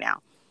thing right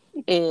now,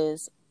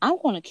 is I'm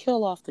going to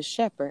kill off the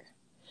shepherd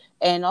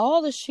and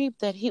all the sheep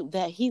that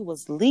he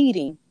was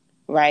leading,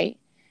 right?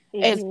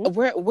 Mm-hmm.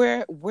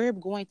 We're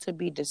going to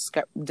be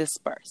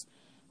dispersed,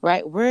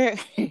 right? We're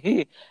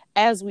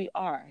as we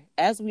are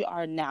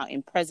now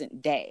in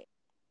present day.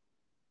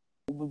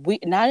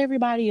 Not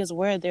everybody is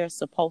where they're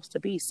supposed to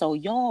be. So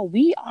y'all,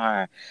 we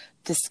are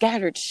the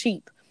scattered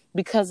sheep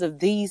because of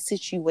these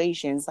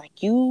situations.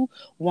 Like, you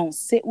won't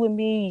sit with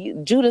me.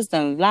 Judas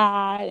done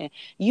lied, and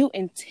you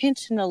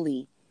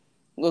intentionally,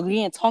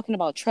 again, talking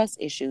about trust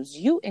issues,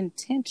 you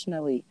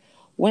intentionally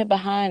went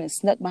behind and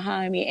snuck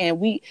behind me, and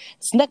we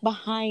snuck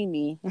behind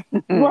me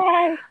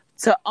right,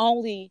 to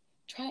only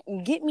try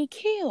and get me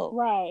killed.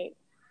 Right.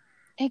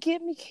 And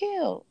get me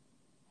killed.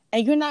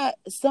 And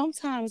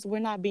sometimes we're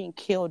not being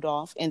killed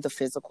off in the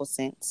physical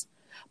sense,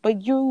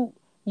 but you're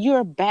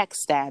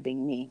backstabbing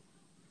me,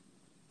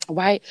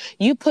 right?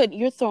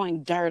 You're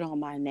throwing dirt on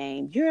my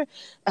name. Y'all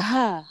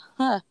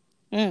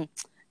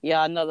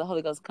know the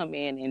Holy Ghost come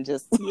in and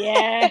just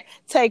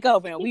take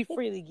over, and we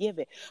freely give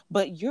it.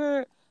 But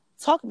you're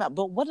talking about,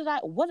 but what did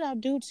I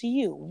do to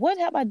you? What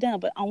have I done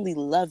but only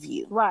love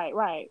you? Right.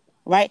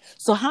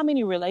 So how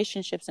many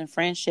relationships and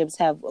friendships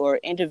or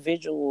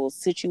individual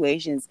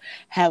situations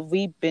have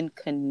we been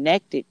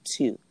connected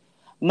to?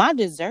 My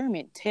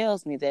discernment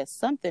tells me that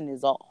something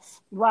is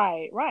off.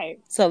 Right.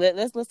 So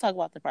let's talk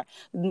about the part.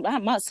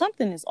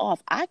 Something is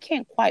off. I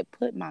can't quite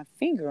put my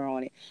finger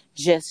on it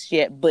just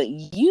yet, but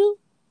you,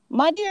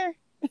 my dear,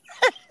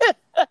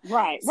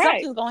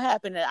 something's gonna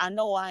happen that I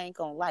know I ain't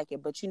gonna like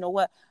it, but you know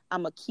what?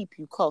 I'm gonna keep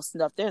you close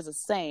enough. There's a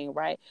saying,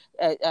 right?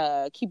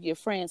 Keep your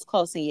friends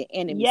close and your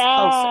enemies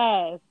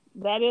closer. Yes,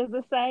 that is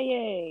the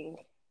saying.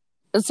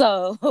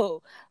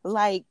 So,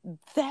 like,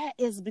 that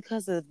is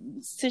because of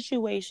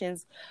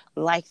situations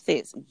like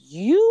this.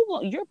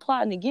 You're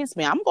plotting against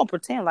me. I'm gonna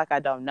pretend like I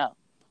don't know,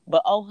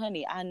 but oh,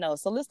 honey, I know.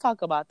 So let's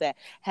talk about that.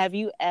 Have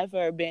you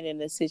ever been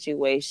in a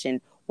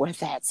situation where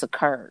that's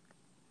occurred?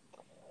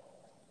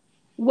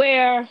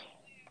 Where,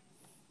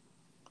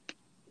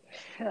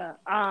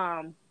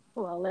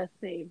 well, let's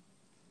see.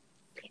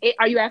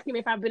 Are you asking me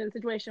if I've been in a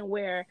situation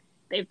where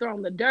they've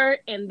thrown the dirt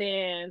and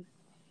then...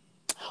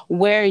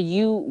 Where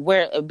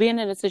being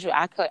in a situation,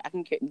 I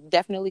can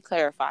definitely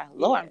clarify.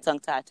 Lord, I'm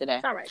tongue-tied today.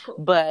 All right, cool.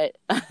 But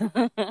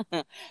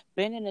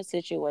being in a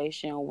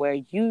situation where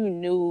you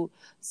knew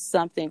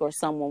something or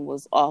someone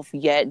was off,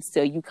 yet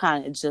still you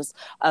kind of just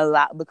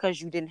allowed,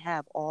 because you didn't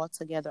have all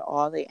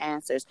the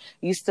answers,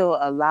 you still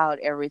allowed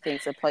everything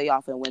to play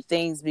off. And when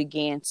things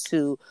began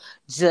to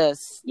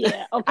just,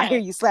 I hear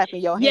you slapping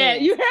your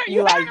hand.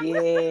 You're like,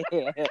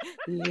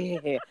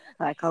 yeah.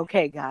 Like,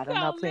 okay, God, I'm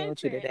not playing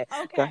with you today.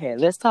 Okay. Go ahead.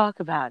 Let's talk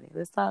about about it.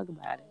 Let's talk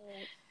about it.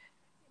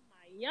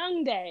 My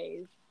young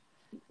days.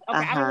 Okay,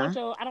 I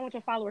don't want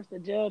your followers to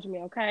judge me,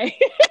 okay?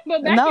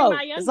 But back in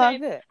my young it's all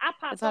days, good. I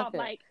popped off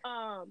like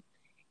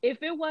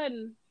if it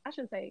wasn't, I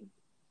shouldn't say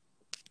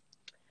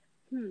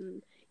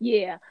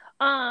yeah.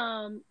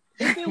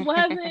 If it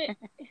wasn't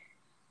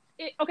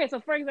okay, so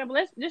for example,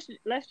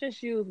 let's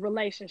just use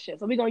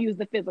relationships. So we're gonna use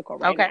the physical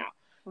right now.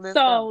 Let's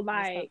so go.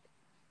 like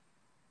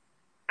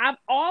I've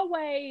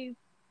always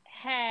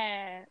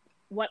had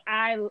what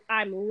I'm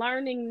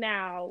learning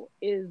now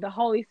is the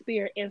Holy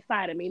Spirit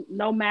inside of me,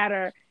 no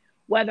matter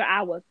whether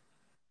I was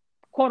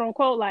quote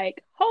unquote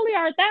like holy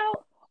art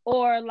thou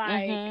or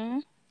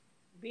like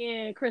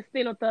being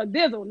Christina Thug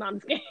Dizzle. No, I'm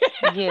just kidding.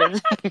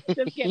 Yes.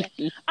 Just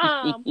kidding.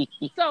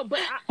 So, but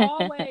I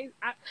always,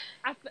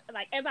 I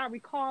like, as I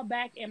recall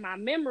back in my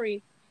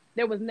memory,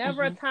 there was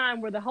never a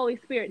time where the Holy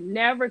Spirit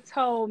never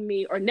told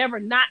me or never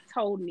not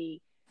told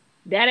me,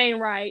 that ain't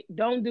right.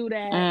 Don't do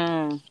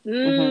that.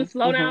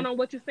 Slow down on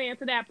what you're saying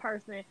to that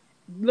person.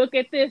 Look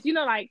at this, you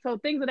know, like, so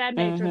things of that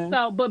nature.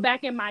 So, but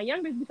back in my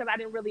young days, because I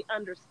didn't really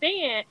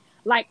understand,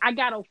 like, I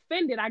got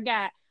offended. I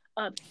got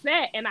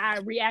upset and I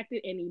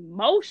reacted in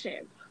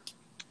emotion.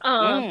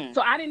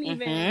 So I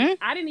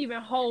didn't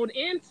even hold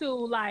into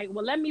like,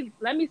 well, let me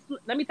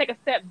take a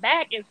step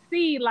back and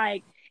see,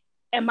 like,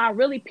 am I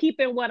really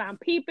peeping what I'm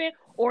peeping,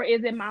 or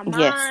is it my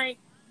mind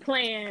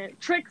playing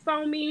tricks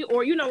on me,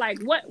 or, you know, like,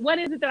 what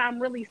is it that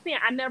I'm really seeing?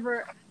 I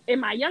never, in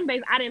my young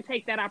days, I didn't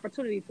take that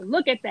opportunity to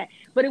look at that.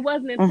 But it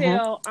wasn't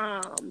until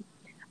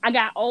I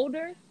got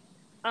older,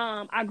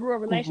 I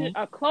grew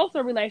a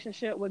closer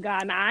relationship with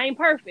God. Now, I ain't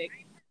perfect.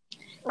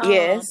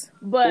 Yes,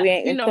 but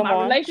you know,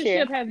 my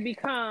relationship has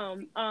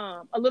become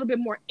a little bit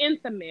more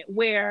intimate,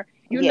 where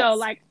you know,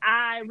 like,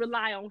 I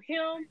rely on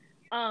him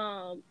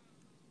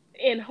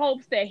in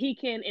hopes that he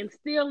can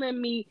instill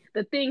in me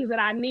the things that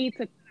I need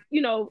to,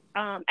 you know,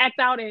 act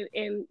out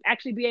and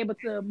actually be able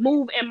to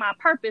move in my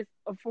purpose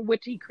for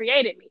which he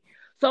created me.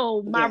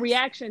 So my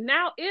reaction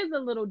now is a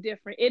little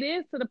different. It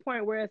is to the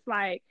point where it's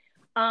like,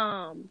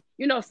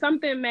 you know,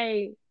 something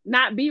may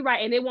not be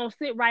right and it won't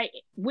sit right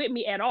with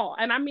me at all.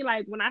 And I mean,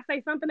 like, when I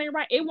say something ain't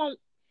right,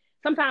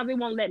 sometimes it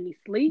won't let me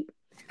sleep.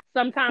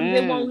 Sometimes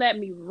it won't let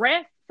me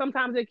rest.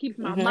 Sometimes it keeps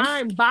my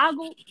mind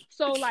boggled.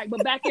 So like,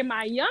 but back in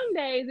my young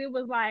days, it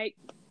was like,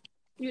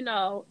 you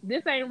know,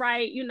 this ain't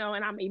right, you know,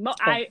 and I'm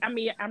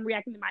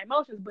reacting to my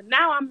emotions. But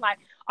now I'm like,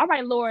 all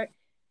right, Lord,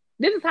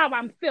 this is how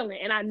I'm feeling.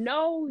 And I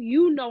know,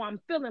 you know, I'm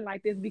feeling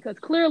like this because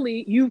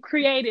clearly you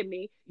created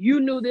me. You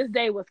knew this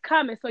day was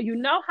coming. So you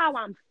know how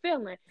I'm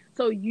feeling.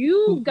 So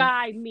you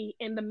guide me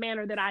in the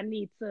manner that I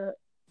need to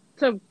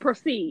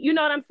proceed. You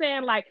know what I'm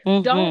saying? Like,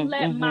 don't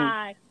let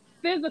my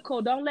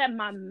physical, don't let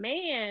my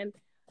man,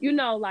 you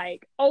know,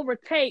 like,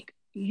 overtake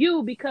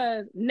you,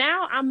 because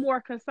now I'm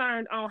more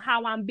concerned on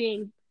how I'm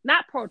being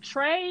not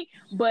portrayed,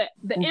 but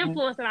the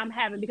influence that I'm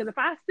having. Because if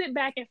I sit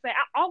back and say,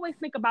 I always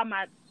think about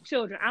my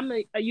children. I'm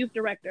a youth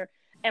director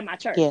at my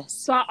church.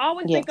 So I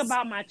always think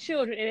about my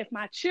children. And if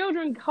my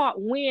children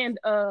caught wind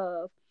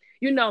of,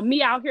 you know,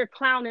 me out here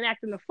clowning,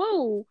 acting a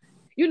fool,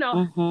 you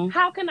know,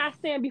 how can I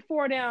stand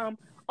before them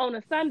on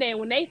a Sunday, and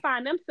when they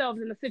find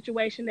themselves in a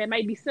situation that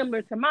may be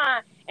similar to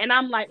mine, and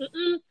I'm like,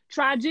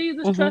 try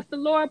Jesus, trust the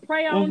Lord,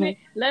 pray on it,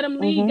 let him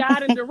lead,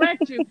 God, and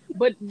direct you.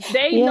 But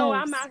they know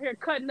I'm out here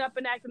cutting up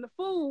and acting a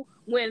fool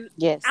when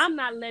I'm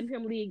not letting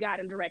him lead, God,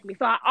 and direct me.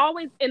 So I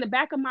always, in the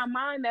back of my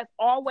mind, that's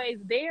always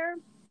there.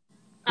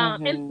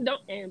 And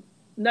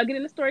nugget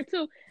in the story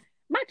too,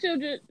 my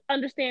children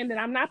understand that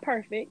I'm not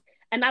perfect,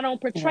 and I don't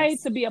portray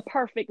to be a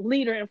perfect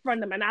leader in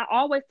front of them. And I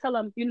always tell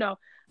them, you know,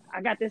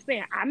 I got this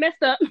saying, I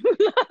messed up.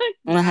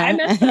 I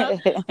messed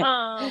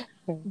up.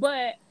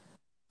 But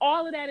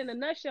all of that in a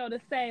nutshell to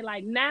say,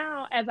 like,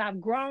 now as I've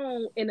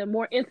grown in a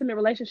more intimate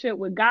relationship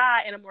with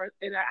God and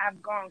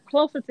I've gone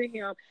closer to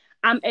him,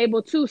 I'm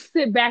able to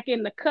sit back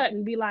in the cut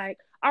and be like,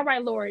 all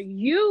right, Lord,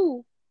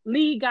 you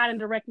lead, God, and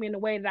direct me in the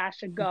way that I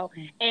should go.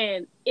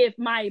 And if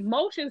my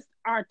emotions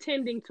are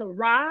tending to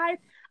rise,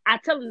 I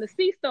tell him to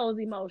cease those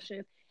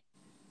emotions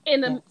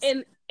and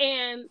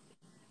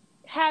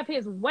have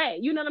his way.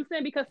 You know what I'm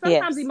saying? Because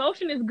sometimes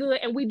emotion is good,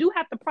 and we do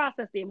have to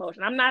process the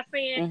emotion. I'm not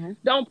saying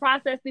don't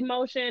process the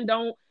emotion,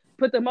 don't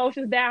put the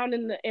emotions down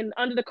in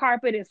under the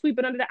carpet and sweep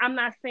it under I'm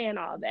not saying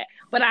all that.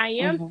 But I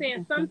am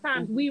saying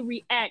sometimes we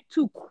react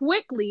too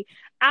quickly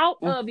out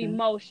of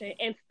emotion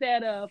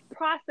instead of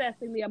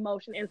processing the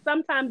emotion. And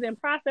sometimes in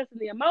processing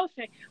the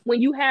emotion,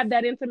 when you have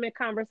that intimate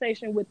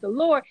conversation with the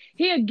Lord,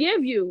 he'll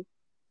give you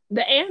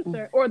the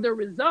answer or the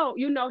result.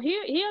 You know,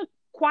 he'll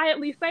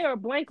quietly say or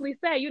blankly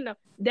say, you know,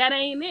 that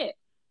ain't it.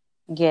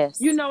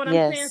 You know what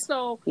I'm saying?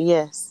 So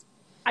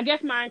I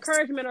guess my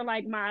encouragement, or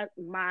like my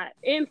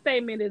end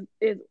statement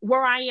is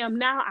where I am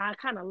now. I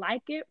kind of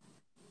like it.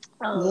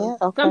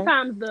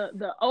 Sometimes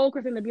the old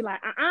Christian will be like,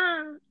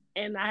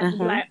 and I have to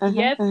be like,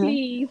 yes,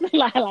 please.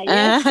 like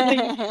yes,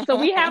 please. So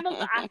we have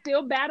I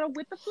still battle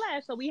with the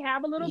flesh. So we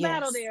have a little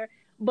battle there.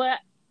 But,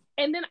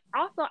 and then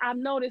also I've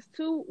noticed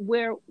too,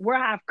 where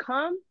I've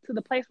come to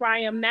the place where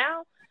I am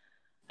now,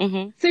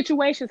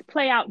 situations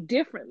play out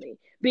differently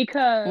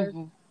because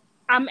Mm-hmm.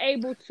 I'm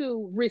able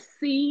to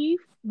receive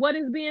what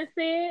is being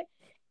said.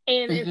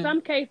 And in Mm-hmm.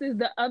 some cases,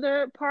 the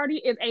other party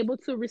is able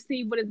to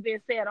receive what is being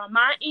said on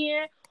my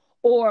end,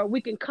 or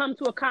we can come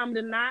to a common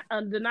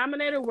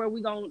denominator where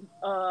we're going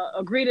to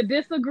agree to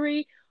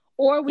disagree,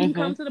 or we can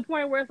Mm-hmm. come to the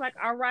point where it's like,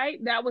 all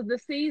right, that was the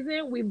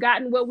season. We've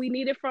gotten what we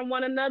needed from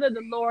one another.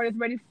 The Lord is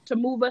ready to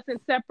move us in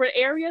separate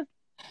areas.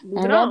 Move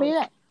it And that'll be on.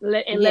 that.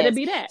 Let it Yes.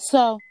 be that.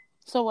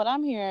 So what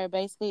I'm hearing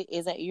basically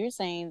is that you're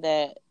saying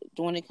that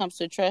when it comes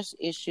to trust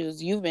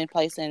issues, you've been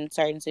placed in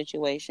certain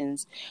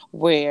situations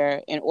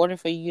where, in order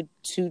for you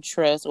to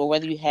trust, or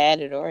whether you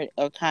had it or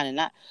kind of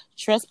not,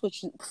 trust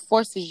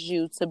forces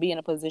you to be in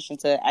a position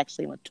to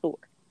actually mature.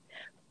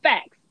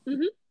 Facts.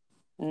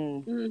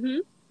 Mm.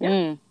 Yeah.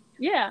 Mm.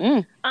 Yeah.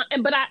 Mm.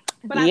 But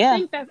I Yeah.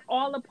 think that's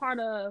all a part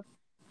of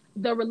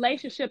the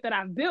relationship that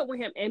I've built with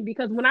him. And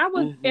because when I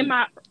was in Mm-hmm.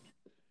 my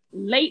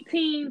late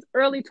teens,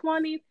 early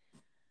 20s,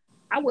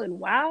 I wasn't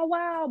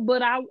wild,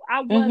 but I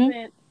Mm-hmm.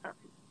 wasn't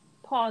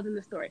pausing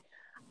the story.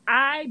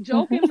 I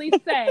jokingly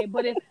say,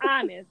 but it's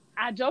honest.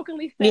 I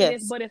jokingly say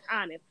this, Yes. but it's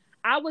honest.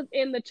 I was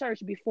in the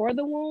church before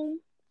the womb,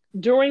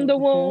 during the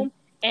Mm-hmm. womb,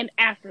 and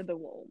after the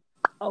womb.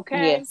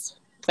 Okay? Yes.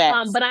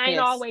 Facts. But I ain't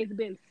Yes. always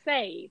been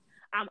saved.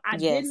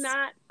 Yes.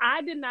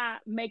 I did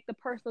not make the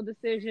personal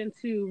decision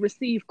to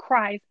receive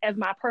Christ as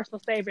my personal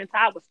savior until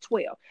I was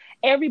 12.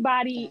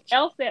 Everybody Gotcha.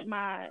 else in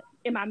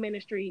my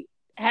ministry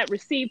had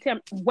received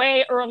him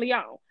way early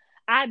on.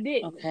 I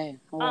didn't. Okay.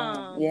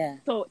 Wow. Yeah.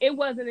 So it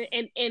wasn't,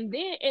 and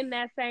then in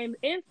that same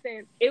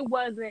instance, it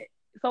wasn't.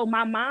 So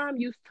my mom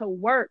used to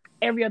work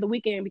every other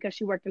weekend because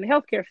she worked in the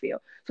healthcare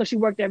field. So she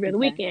worked every other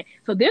Okay. weekend.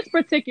 So this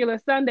particular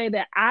Sunday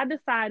that I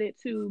decided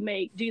to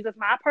make Jesus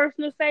my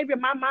personal savior,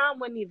 my mom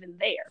wasn't even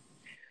there.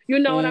 You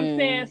know what I'm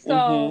saying? Mm-hmm.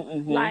 So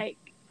Mm-hmm. like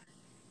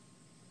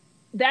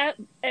that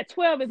at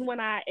 12 is when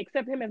I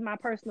accepted him as my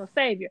personal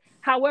savior.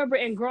 However,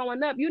 in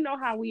growing up, you know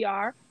how we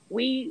are.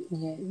 We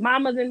Yeah.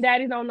 mamas and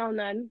daddies don't know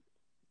nothing.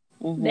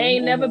 They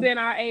ain't never Mm-hmm. been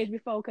our age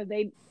before because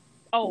they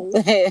old.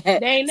 Mm-hmm.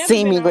 They ain't never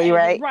been our Seemingly, age,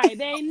 right? right?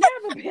 They ain't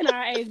never been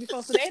our age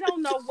before, so they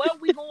don't know what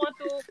we going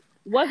through,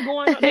 what's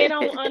going on. They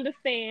don't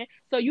understand.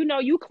 So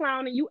you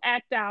clown and you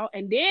act out,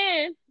 and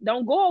then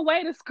don't go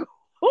away to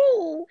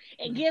school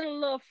and get a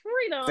little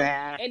freedom,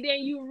 That. and then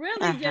you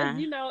really just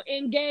Uh-huh.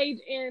 engage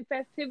in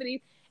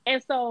festivities.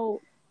 And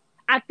so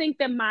I think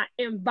that my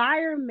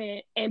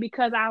environment, and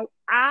because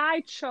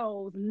I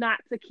chose not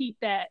to keep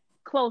that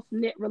close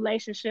knit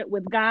relationship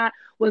with God,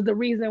 was the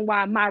reason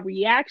why my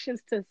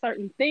reactions to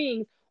certain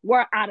things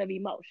were out of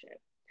emotion.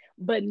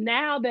 But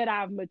now that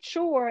I've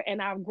matured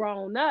and I've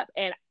grown up,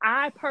 and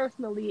I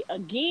personally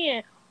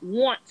again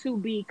want to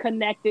be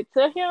connected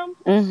to him,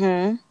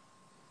 Mm-hmm.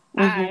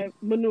 Mm-hmm. I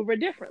maneuver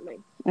differently.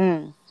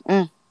 Mm.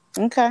 Mm.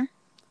 Okay.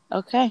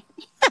 Okay.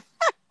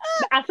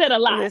 I said a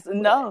lot,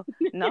 Listen, but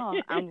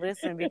no, I'm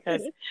listening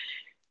because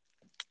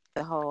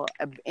the whole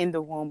in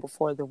the womb,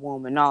 before the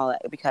womb, and all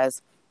that.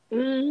 Because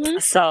mm-hmm.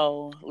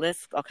 so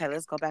let's go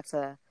back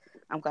to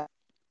I'm glad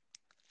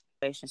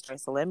story.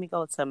 So let me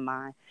go to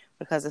mine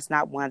because it's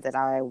not one that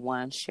I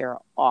want to share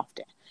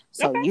often.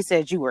 So Okay, you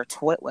said you were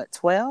 12?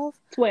 12.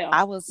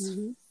 I was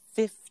Mm-hmm.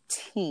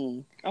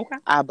 15. Okay.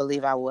 I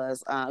believe I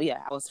was.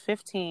 Yeah, I was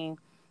 15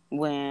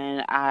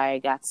 when I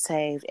got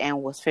saved,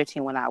 and was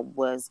 15 when I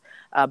was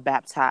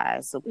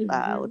baptized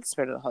Mm-hmm. with the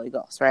Spirit of the Holy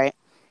Ghost. Right,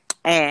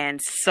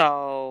 and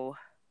so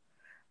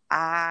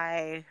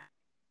I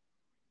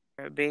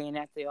being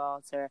at the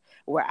altar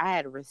where I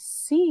had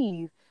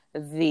received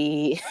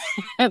the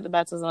the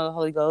baptism of the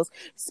Holy Ghost,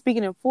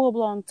 speaking in full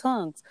blown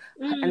tongues,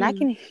 and I Mm.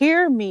 can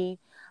hear me,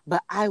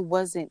 but I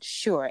wasn't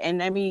sure. And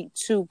let me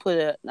to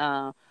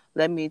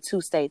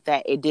state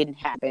that it didn't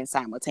happen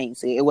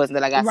simultaneously. It wasn't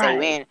that I got saved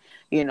Right.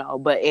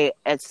 but it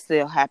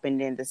still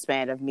happened in the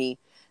span of me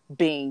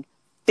being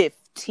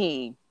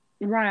 15.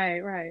 Right.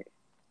 Right.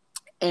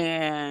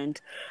 And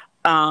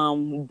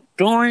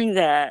during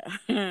that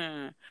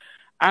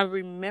I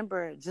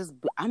remember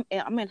I'm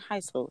in high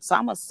school, so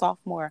I'm a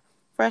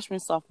freshman,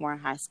 sophomore in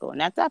high school,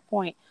 and at that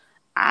point,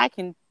 I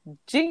can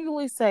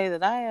genuinely say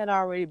that I had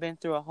already been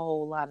through a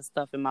whole lot of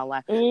stuff in my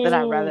life that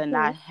I'd rather Mm-hmm.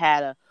 not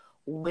had a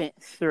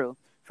went through.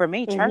 For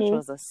me, church Mm-hmm.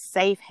 was a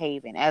safe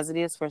haven, as it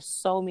is for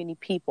so many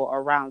people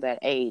around that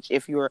age.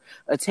 If you're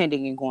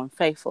attending and going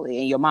faithfully,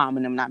 and your mom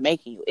and them not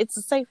making you, it's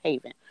a safe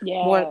haven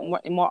Yeah.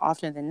 more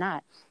often than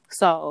not.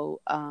 So,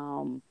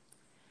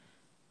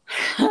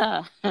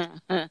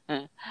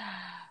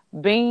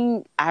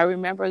 I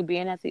remember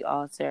being at the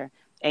altar,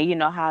 and you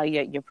know how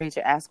your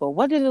preacher asked, well,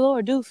 what did the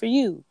Lord do for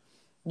you?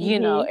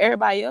 Mm-hmm.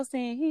 Everybody else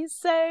saying he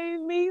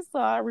saved me, so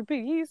I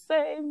repeat, he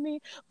saved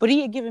me. But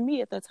he had given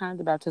me at that time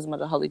the baptism of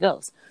the Holy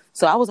Ghost,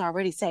 so I was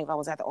already saved. I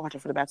was at the altar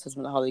for the baptism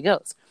of the Holy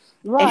Ghost.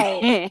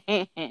 Right.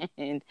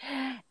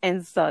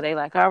 And so they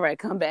like, all right,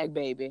 come back,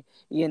 baby,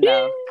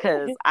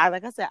 because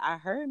like I said, I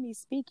heard me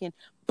speaking,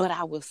 but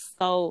I was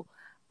so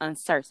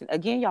uncertain.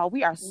 Again, y'all,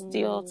 we are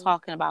still Mm-hmm.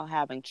 talking about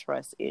having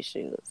trust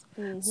issues.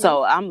 Mm-hmm.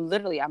 So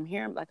I'm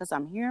hearing, like I said,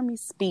 I'm hearing me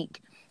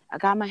speak. I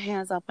got my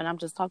hands up and I'm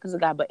just talking to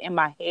God. But in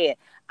my head,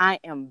 I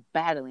am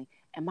battling.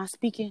 Am I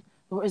speaking?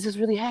 Or is this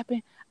really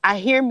happening? I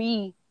hear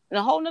me in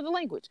a whole nother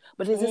language.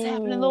 But is this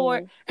happening,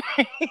 Lord?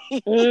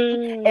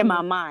 In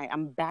my mind,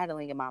 I'm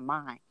battling in my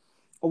mind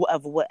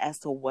as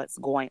to what's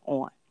going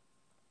on.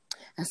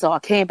 And so I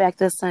came back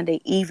this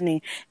Sunday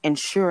evening, and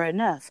sure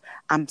enough,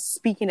 I'm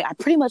speaking. I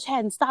pretty much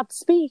hadn't stopped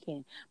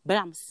speaking, but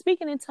I'm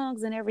speaking in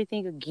tongues and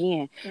everything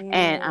again.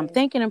 And I'm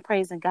thanking and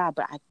praising God,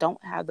 but I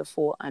don't have the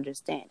full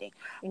understanding.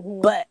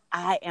 But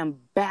I am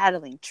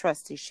battling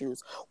trust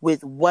issues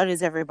with what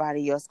is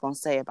everybody else going to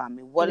say about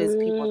me? What is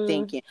people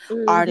thinking?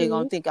 Are they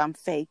going to think I'm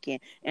faking?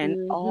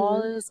 And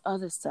all this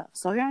other stuff.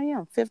 So here I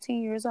am,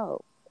 15 years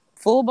old,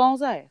 full blown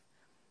safe.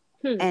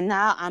 And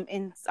now I'm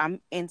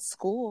in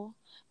school.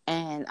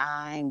 And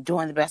I'm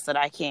doing the best that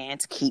I can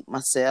to keep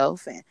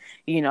myself and,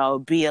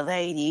 be a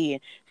lady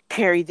and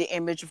carry the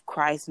image of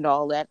Christ and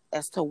all that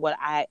as to what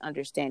I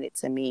understand it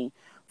to mean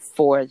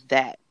for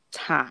that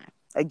time.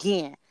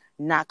 Again,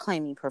 not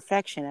claiming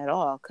perfection at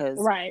all,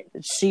 because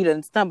she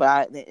didn't stumble.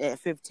 At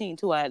 15,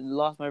 too, I had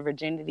lost my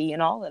virginity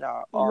and all that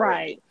already.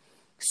 Right.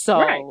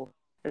 So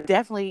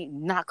definitely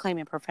not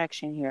claiming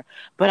perfection here.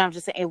 But I'm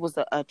just saying it was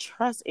a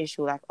trust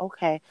issue. Like,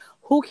 okay,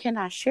 who can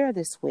I share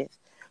this with?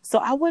 So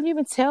I wouldn't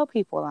even tell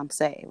people I'm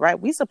saved, right?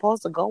 We're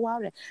supposed to go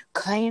out and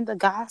claim the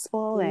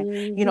gospel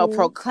and,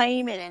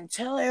 proclaim it and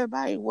tell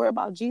everybody word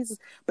about Jesus.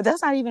 But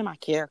that's not even my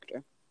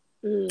character.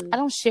 I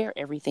don't share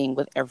everything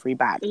with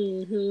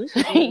everybody.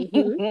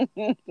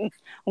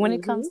 When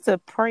it comes to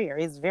prayer,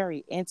 it's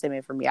very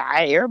intimate for me.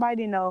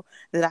 Everybody know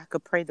that I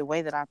could pray the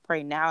way that I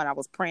pray now, and I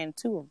was praying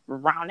too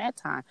around that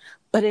time.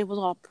 But it was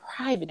all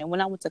private. And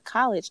when I went to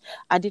college,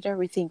 I did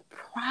everything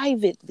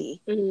privately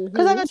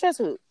because I got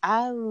trust.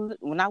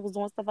 When I was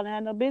doing stuff I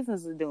had no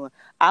business doing,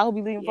 I would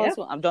be leaving folks.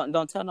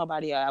 Don't tell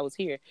nobody I was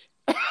here.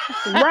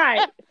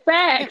 Right.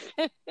 Facts.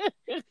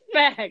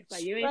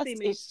 Like, you ain't see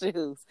me.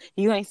 Issues.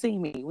 You ain't see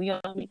me.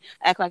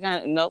 Act like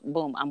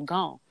boom, I'm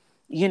gone.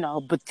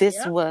 But this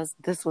was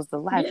the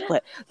life. Yeah.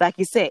 But like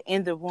you said,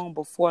 in the room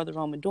before the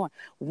Roman door,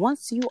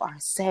 once you are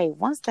saved,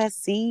 once that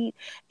seed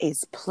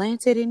is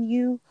planted in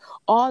you,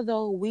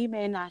 although we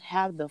may not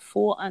have the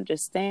full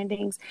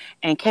understandings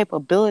and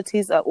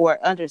capabilities or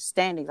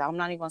understandings, I'm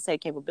not even going to say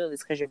capabilities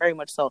because you're very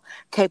much so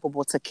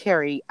capable to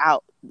carry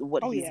out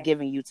what he's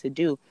giving you to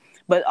do.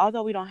 But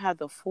although we don't have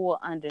the full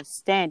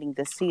understanding,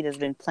 the seed has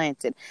been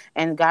planted.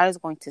 And God is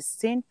going to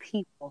send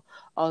people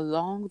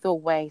along the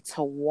way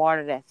to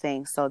water that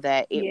thing so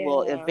that it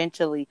will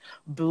eventually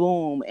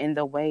bloom in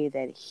the way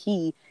that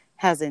he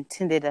has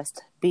intended us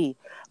to be.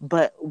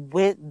 But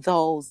with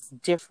those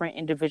different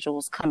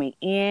individuals coming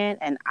in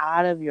and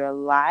out of your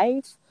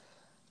life,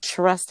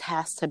 trust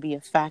has to be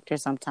a factor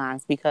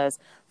sometimes, because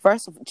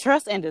first,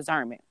 trust and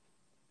discernment.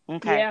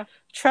 Okay. Yeah.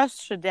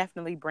 Trust should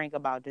definitely bring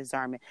about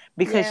discernment,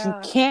 because you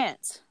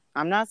can't.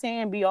 I'm not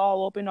saying be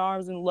all open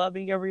arms and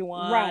loving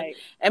everyone. Right.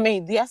 I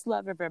mean, yes,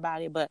 love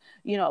everybody, but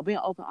being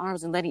open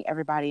arms and letting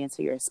everybody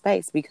into your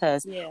space,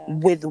 because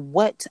with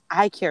what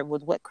I carry,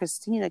 with what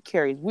Christina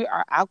carries,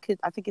 I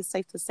think it's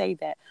safe to say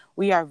that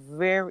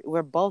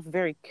we're both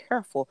very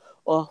careful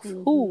of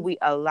who we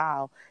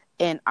allow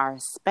in our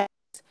space.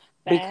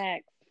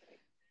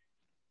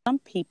 Some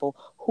people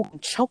who can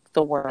choke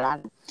the word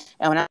out,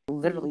 and when I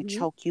literally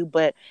choke you,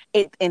 but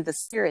in the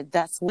spirit,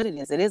 that's what it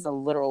is. It is a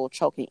literal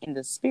choking in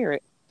the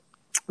spirit,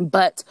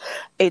 but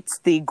it's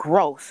the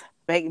growth.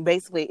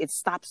 Basically, it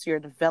stops your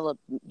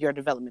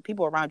development.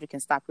 People around you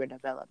can stop your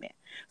development.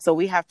 So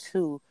we have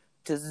to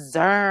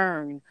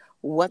discern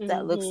what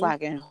that looks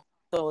like and who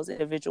those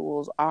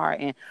individuals are.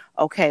 And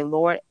okay,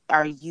 Lord,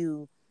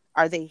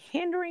 are they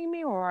hindering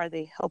me or are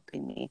they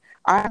helping me?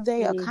 Are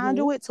they a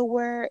conduit to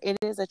where it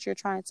is that you're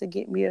trying to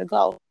get me to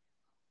go?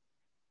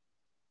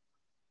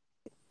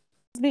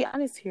 Let's be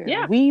honest here.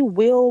 Yeah. We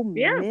will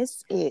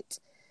miss it.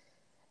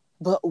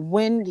 But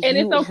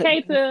it's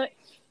okay to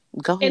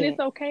go ahead. And it's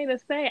okay to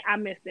say I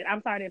missed it.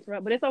 I'm sorry to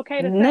interrupt, but it's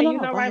okay to say,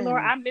 right,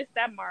 Lord, I missed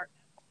that mark.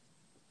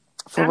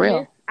 For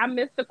real. I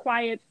missed the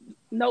quiet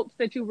notes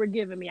that you were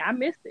giving me. I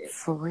missed it.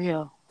 For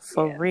real.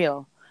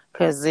 Real.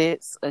 Because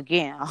it's,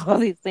 again, all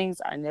these things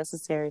are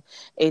necessary.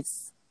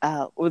 It's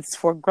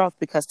for growth,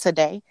 because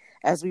today,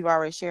 as we've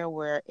already shared,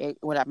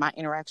 with my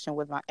interaction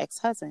with my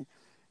ex-husband,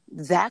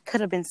 that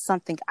could have been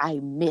something I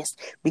missed,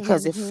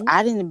 because if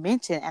I didn't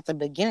mention at the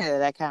beginning of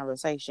that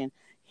conversation,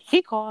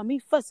 he called me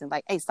fussing,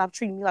 like, hey, stop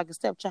treating me like a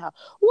stepchild.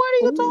 What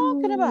are you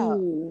talking about?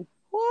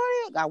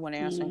 I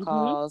wasn't answering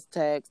calls,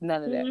 texts,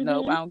 none of that.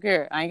 Nope, I don't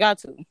care. I ain't got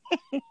to.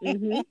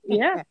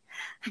 Yeah.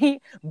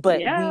 But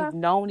we've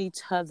known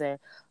each other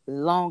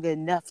long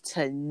enough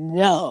to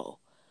know.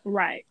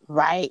 Right.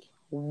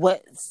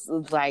 What's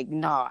like,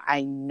 no,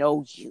 I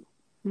know you.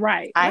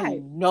 Right.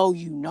 I know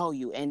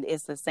you. And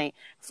it's the same.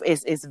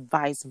 It's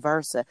vice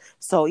versa.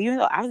 So even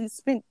though I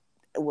spent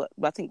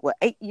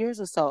 8 years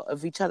or so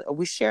of each other,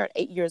 we shared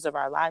 8 years of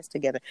our lives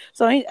together.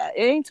 So it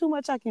ain't too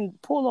much I can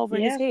pull over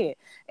his head.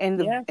 And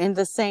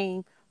the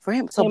same for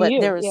him. So, but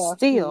there is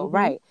still,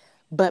 right.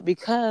 But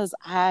because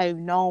I've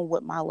known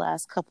what my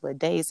last couple of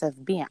days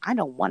have been, I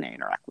don't want to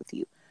interact with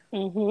you.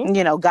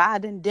 You know,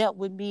 God done dealt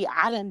with me.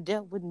 I done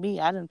dealt with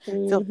me. I done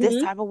felt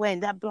this type of way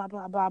and that blah,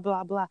 blah, blah,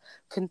 blah, blah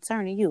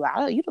concerning you.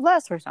 You the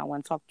last person I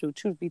want to talk to,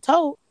 truth be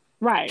told.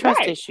 Right.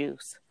 Trust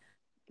issues.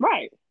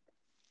 Right.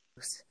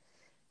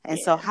 And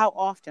so how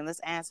often, I'll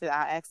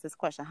ask this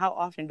question. How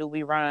often do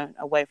we run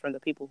away from the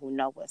people who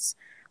know us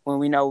when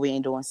we know we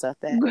ain't doing stuff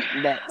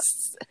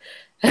that's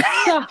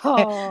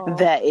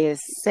that is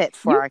set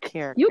for our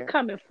character? You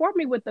coming for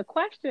me with the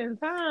questions,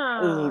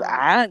 huh?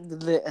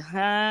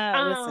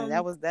 Listen,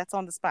 that's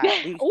on the spot.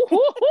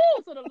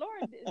 So the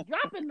Lord is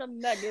dropping them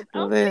nuggets.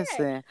 Okay.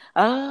 Listen,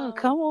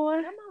 come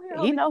on.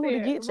 He know who to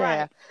get you.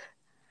 Right.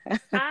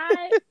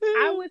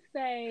 I would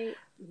say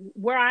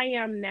where I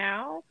am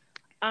now,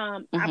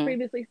 I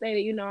previously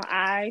stated, you know,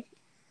 I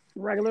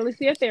regularly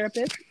see a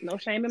therapist. No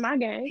shame in my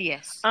game.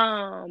 Yes.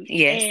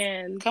 Yes.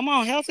 And come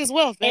on, health is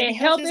wealth, baby. And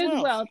health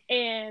is wealth.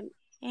 And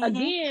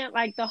again,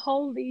 like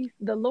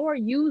the Lord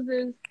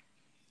uses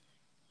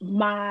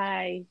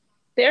my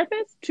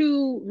therapist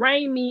to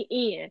rein me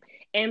in,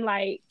 and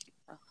like,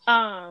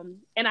 and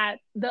I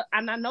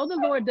know the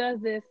Lord does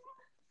this.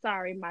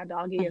 Sorry, my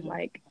doggy is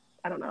like,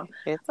 I don't know.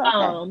 It's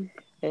okay.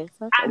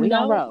 I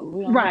know,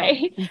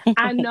 right?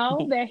 I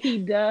know that He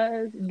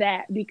does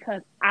that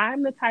because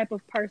I'm the type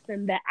of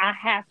person that I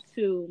have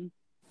to,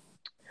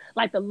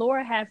 like, the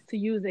Lord has to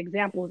use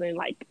examples in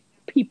like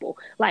people.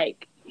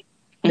 Like,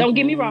 don't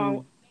get me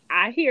wrong,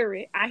 I hear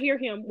it. I hear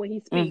Him when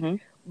He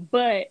speaks,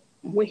 but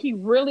when He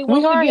really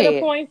wants to get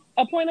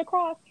a point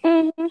across,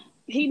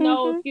 He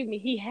knows.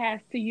 He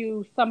has to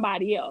use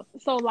somebody else.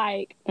 So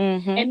like,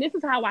 and this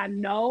is how I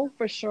know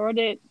for sure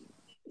that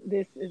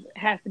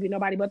has to be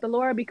nobody but the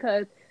Lord,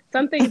 because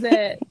some things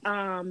that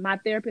my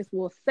therapist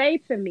will say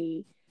to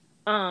me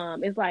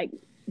is like,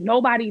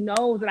 nobody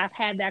knows that I've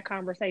had that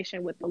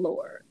conversation with the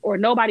Lord, or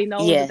nobody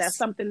knows that that's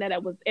something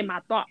that was in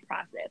my thought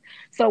process.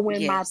 So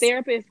when my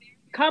therapist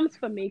comes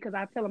for me, because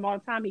I tell him all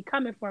the time, he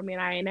coming for me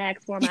and I ain't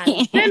asked for him, I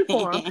ain't send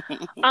for him.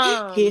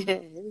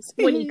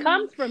 When he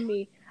comes for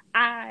me,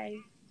 I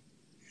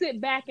sit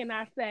back and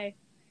I say,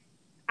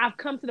 I've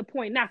come to the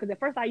point now, because at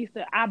first I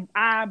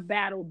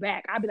battle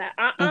back. I'd be like,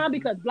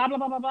 because blah, blah,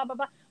 blah, blah, blah, blah,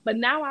 blah. But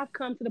now I've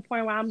come to the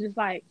point where I'm just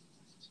like,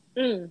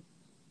 you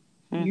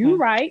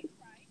right.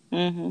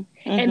 And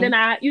then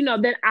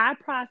I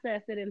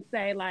process it and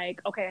say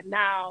like, okay,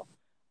 now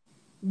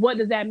what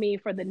does that mean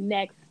for the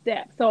next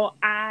step? So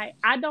I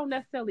don't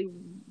necessarily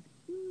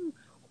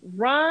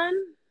run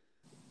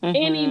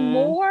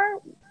anymore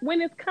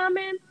when it's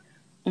coming.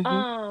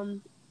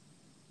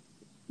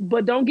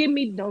 But don't get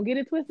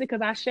it twisted, because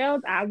I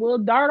will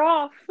dart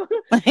off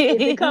if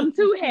it comes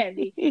too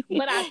heavy.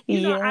 But I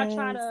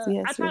try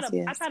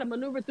to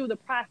maneuver through the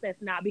process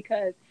now,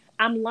 because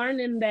I'm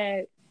learning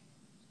that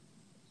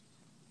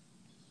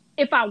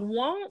if I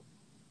want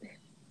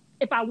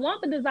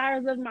the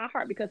desires of my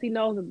heart, because He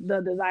knows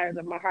the desires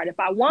of my heart. If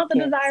I want the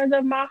desires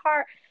of my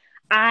heart,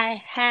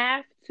 I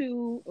have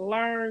to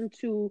learn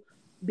to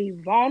be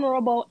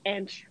vulnerable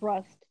and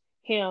trust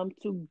Him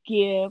to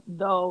give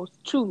those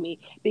to me,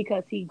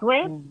 because He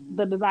grants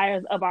the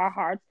desires of our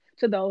hearts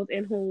to those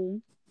in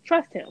whom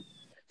trust Him.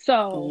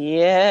 So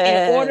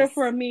in order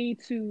for me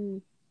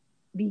to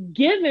be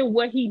given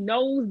what He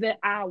knows that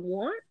I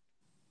want,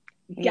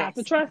 you got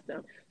to trust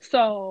Him.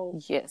 So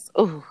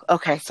Oh,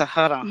 okay. So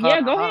hold on. Go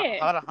ahead. Go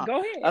ahead.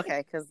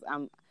 Okay, because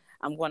I'm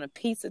going to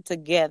piece it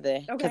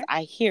together, because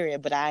I hear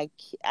it, but I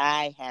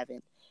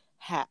haven't.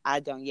 I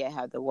don't yet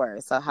have the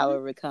word. So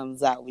however it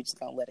comes out, we just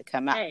gonna let it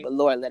come out. But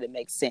Lord, let it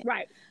make sense.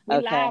 Right. We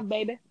live,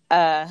 baby.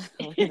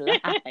 We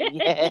live,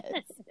 yes.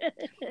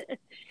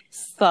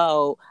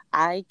 So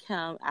I've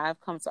come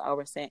to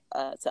understand.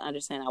 I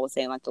was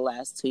saying like the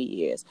last 2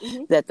 years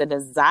that the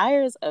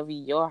desires of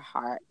your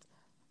heart,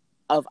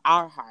 of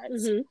our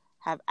hearts,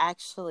 have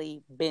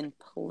actually been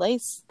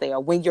placed there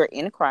when you're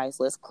in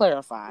Christ. Let's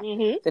clarify.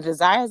 The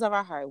desires of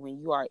our heart when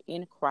you are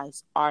in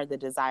Christ are the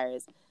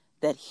desires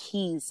that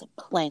He's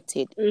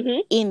planted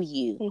in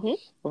you,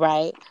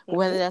 right?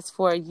 Whether that's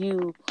for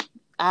you,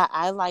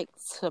 I like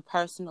to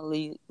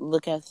personally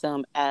look at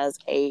them as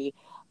a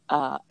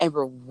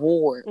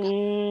reward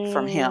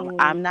from Him.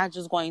 I'm not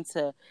just going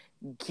to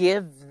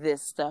give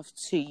this stuff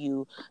to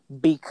you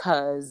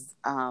because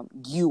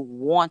you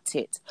want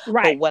it.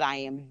 Right. But what I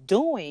am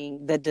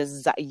doing,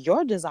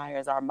 your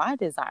desires are my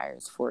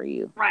desires for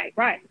you. Right.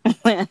 Right.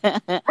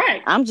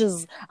 I'm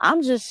just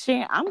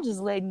sharing. I'm just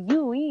letting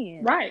you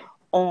in. Right.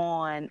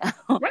 On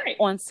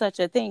such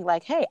a thing,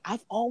 like, hey,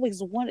 I've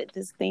always wanted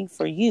this thing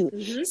for you,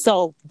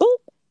 so boop,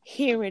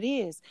 here it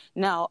is.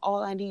 Now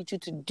all I need you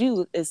to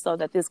do is, so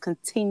that this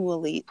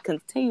continuously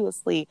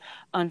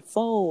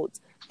unfolds,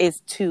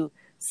 is to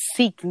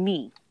seek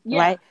me,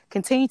 right?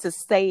 Continue to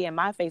stay in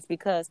my face,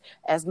 because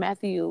as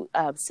Matthew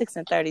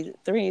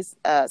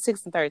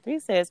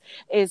 6:33 says,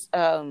 is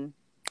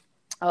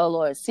Oh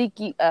Lord, seek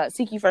ye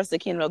first the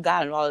kingdom of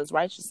God, and all his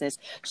righteousness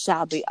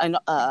shall be, and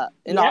all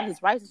Yep.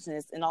 his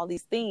righteousness and all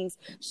these things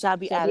shall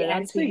be Shall be added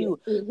added unto to you.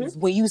 you. Hmm.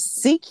 When you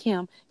seek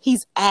him,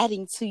 he's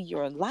adding to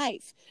your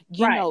life.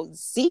 Right.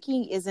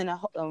 Seeking isn't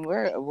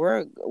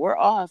we're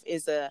off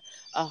is a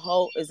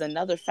whole is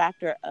another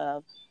factor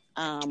of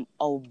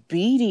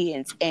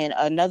obedience, and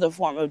another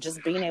form of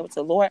just being able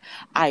to, Lord,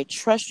 I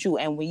trust you.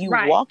 And when you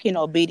Right. walk in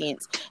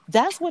obedience,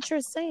 that's what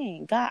you're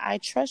saying. God, I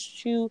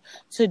trust you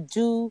to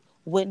do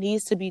what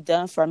needs to be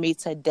done for me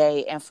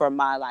today and for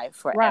my life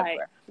Right.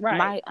 forever.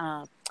 Right.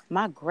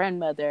 My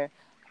grandmother,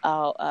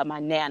 my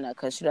nana,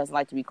 because she doesn't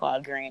like to be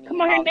called granny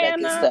Come and on here, all that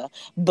good Nana. stuff,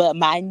 but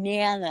my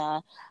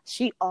nana,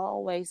 she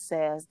always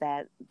says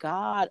that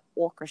God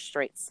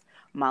orchestrates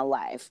my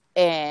life.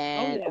 Oh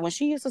And yeah. when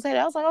she used to say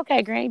that, I was like,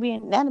 okay, granny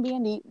being nana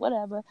being neat,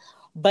 whatever.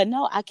 But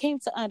no, I came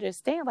to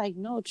understand, like,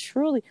 no,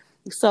 truly.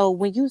 So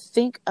when you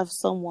think of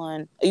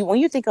someone, when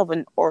you think of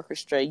an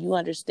orchestra, you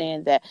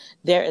understand that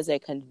there is a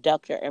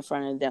conductor in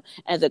front of them,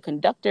 and the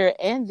conductor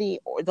and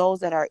those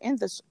that are in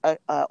the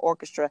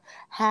orchestra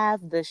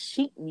have the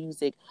sheet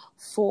music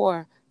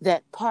for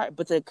that part.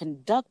 But the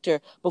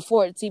conductor,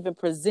 before it's even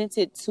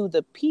presented to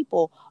the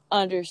people,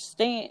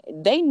 understand,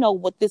 they know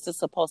what this is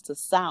supposed to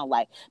sound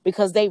like,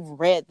 because they've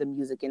read the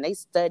music and they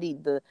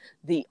studied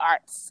the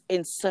arts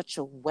in such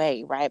a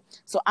way, right?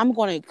 So I'm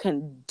going to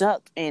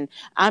conduct, and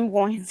I'm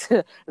going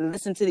to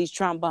listen to these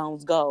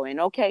trombones go, and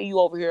okay, you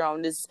over here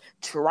on this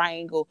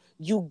triangle,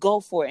 you go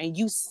for it. And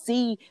you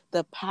see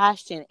the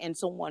passion in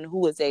someone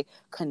who is a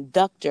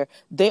conductor.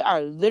 They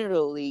are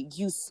literally,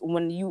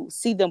 when you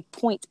see them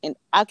point, and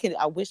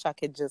I wish I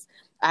could just,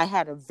 I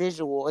had a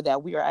visual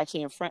that we are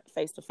actually in front,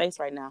 face to face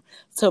right now,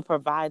 to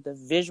provide the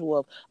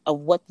visual of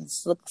what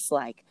this looks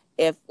like.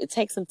 If it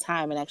takes some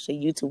time and actually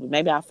YouTube,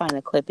 maybe I'll find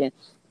a clip and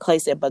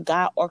place it. But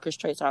God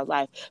orchestrates our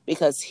life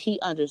because he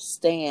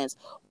understands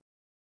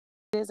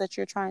what it is that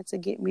you're trying to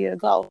get me to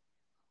go.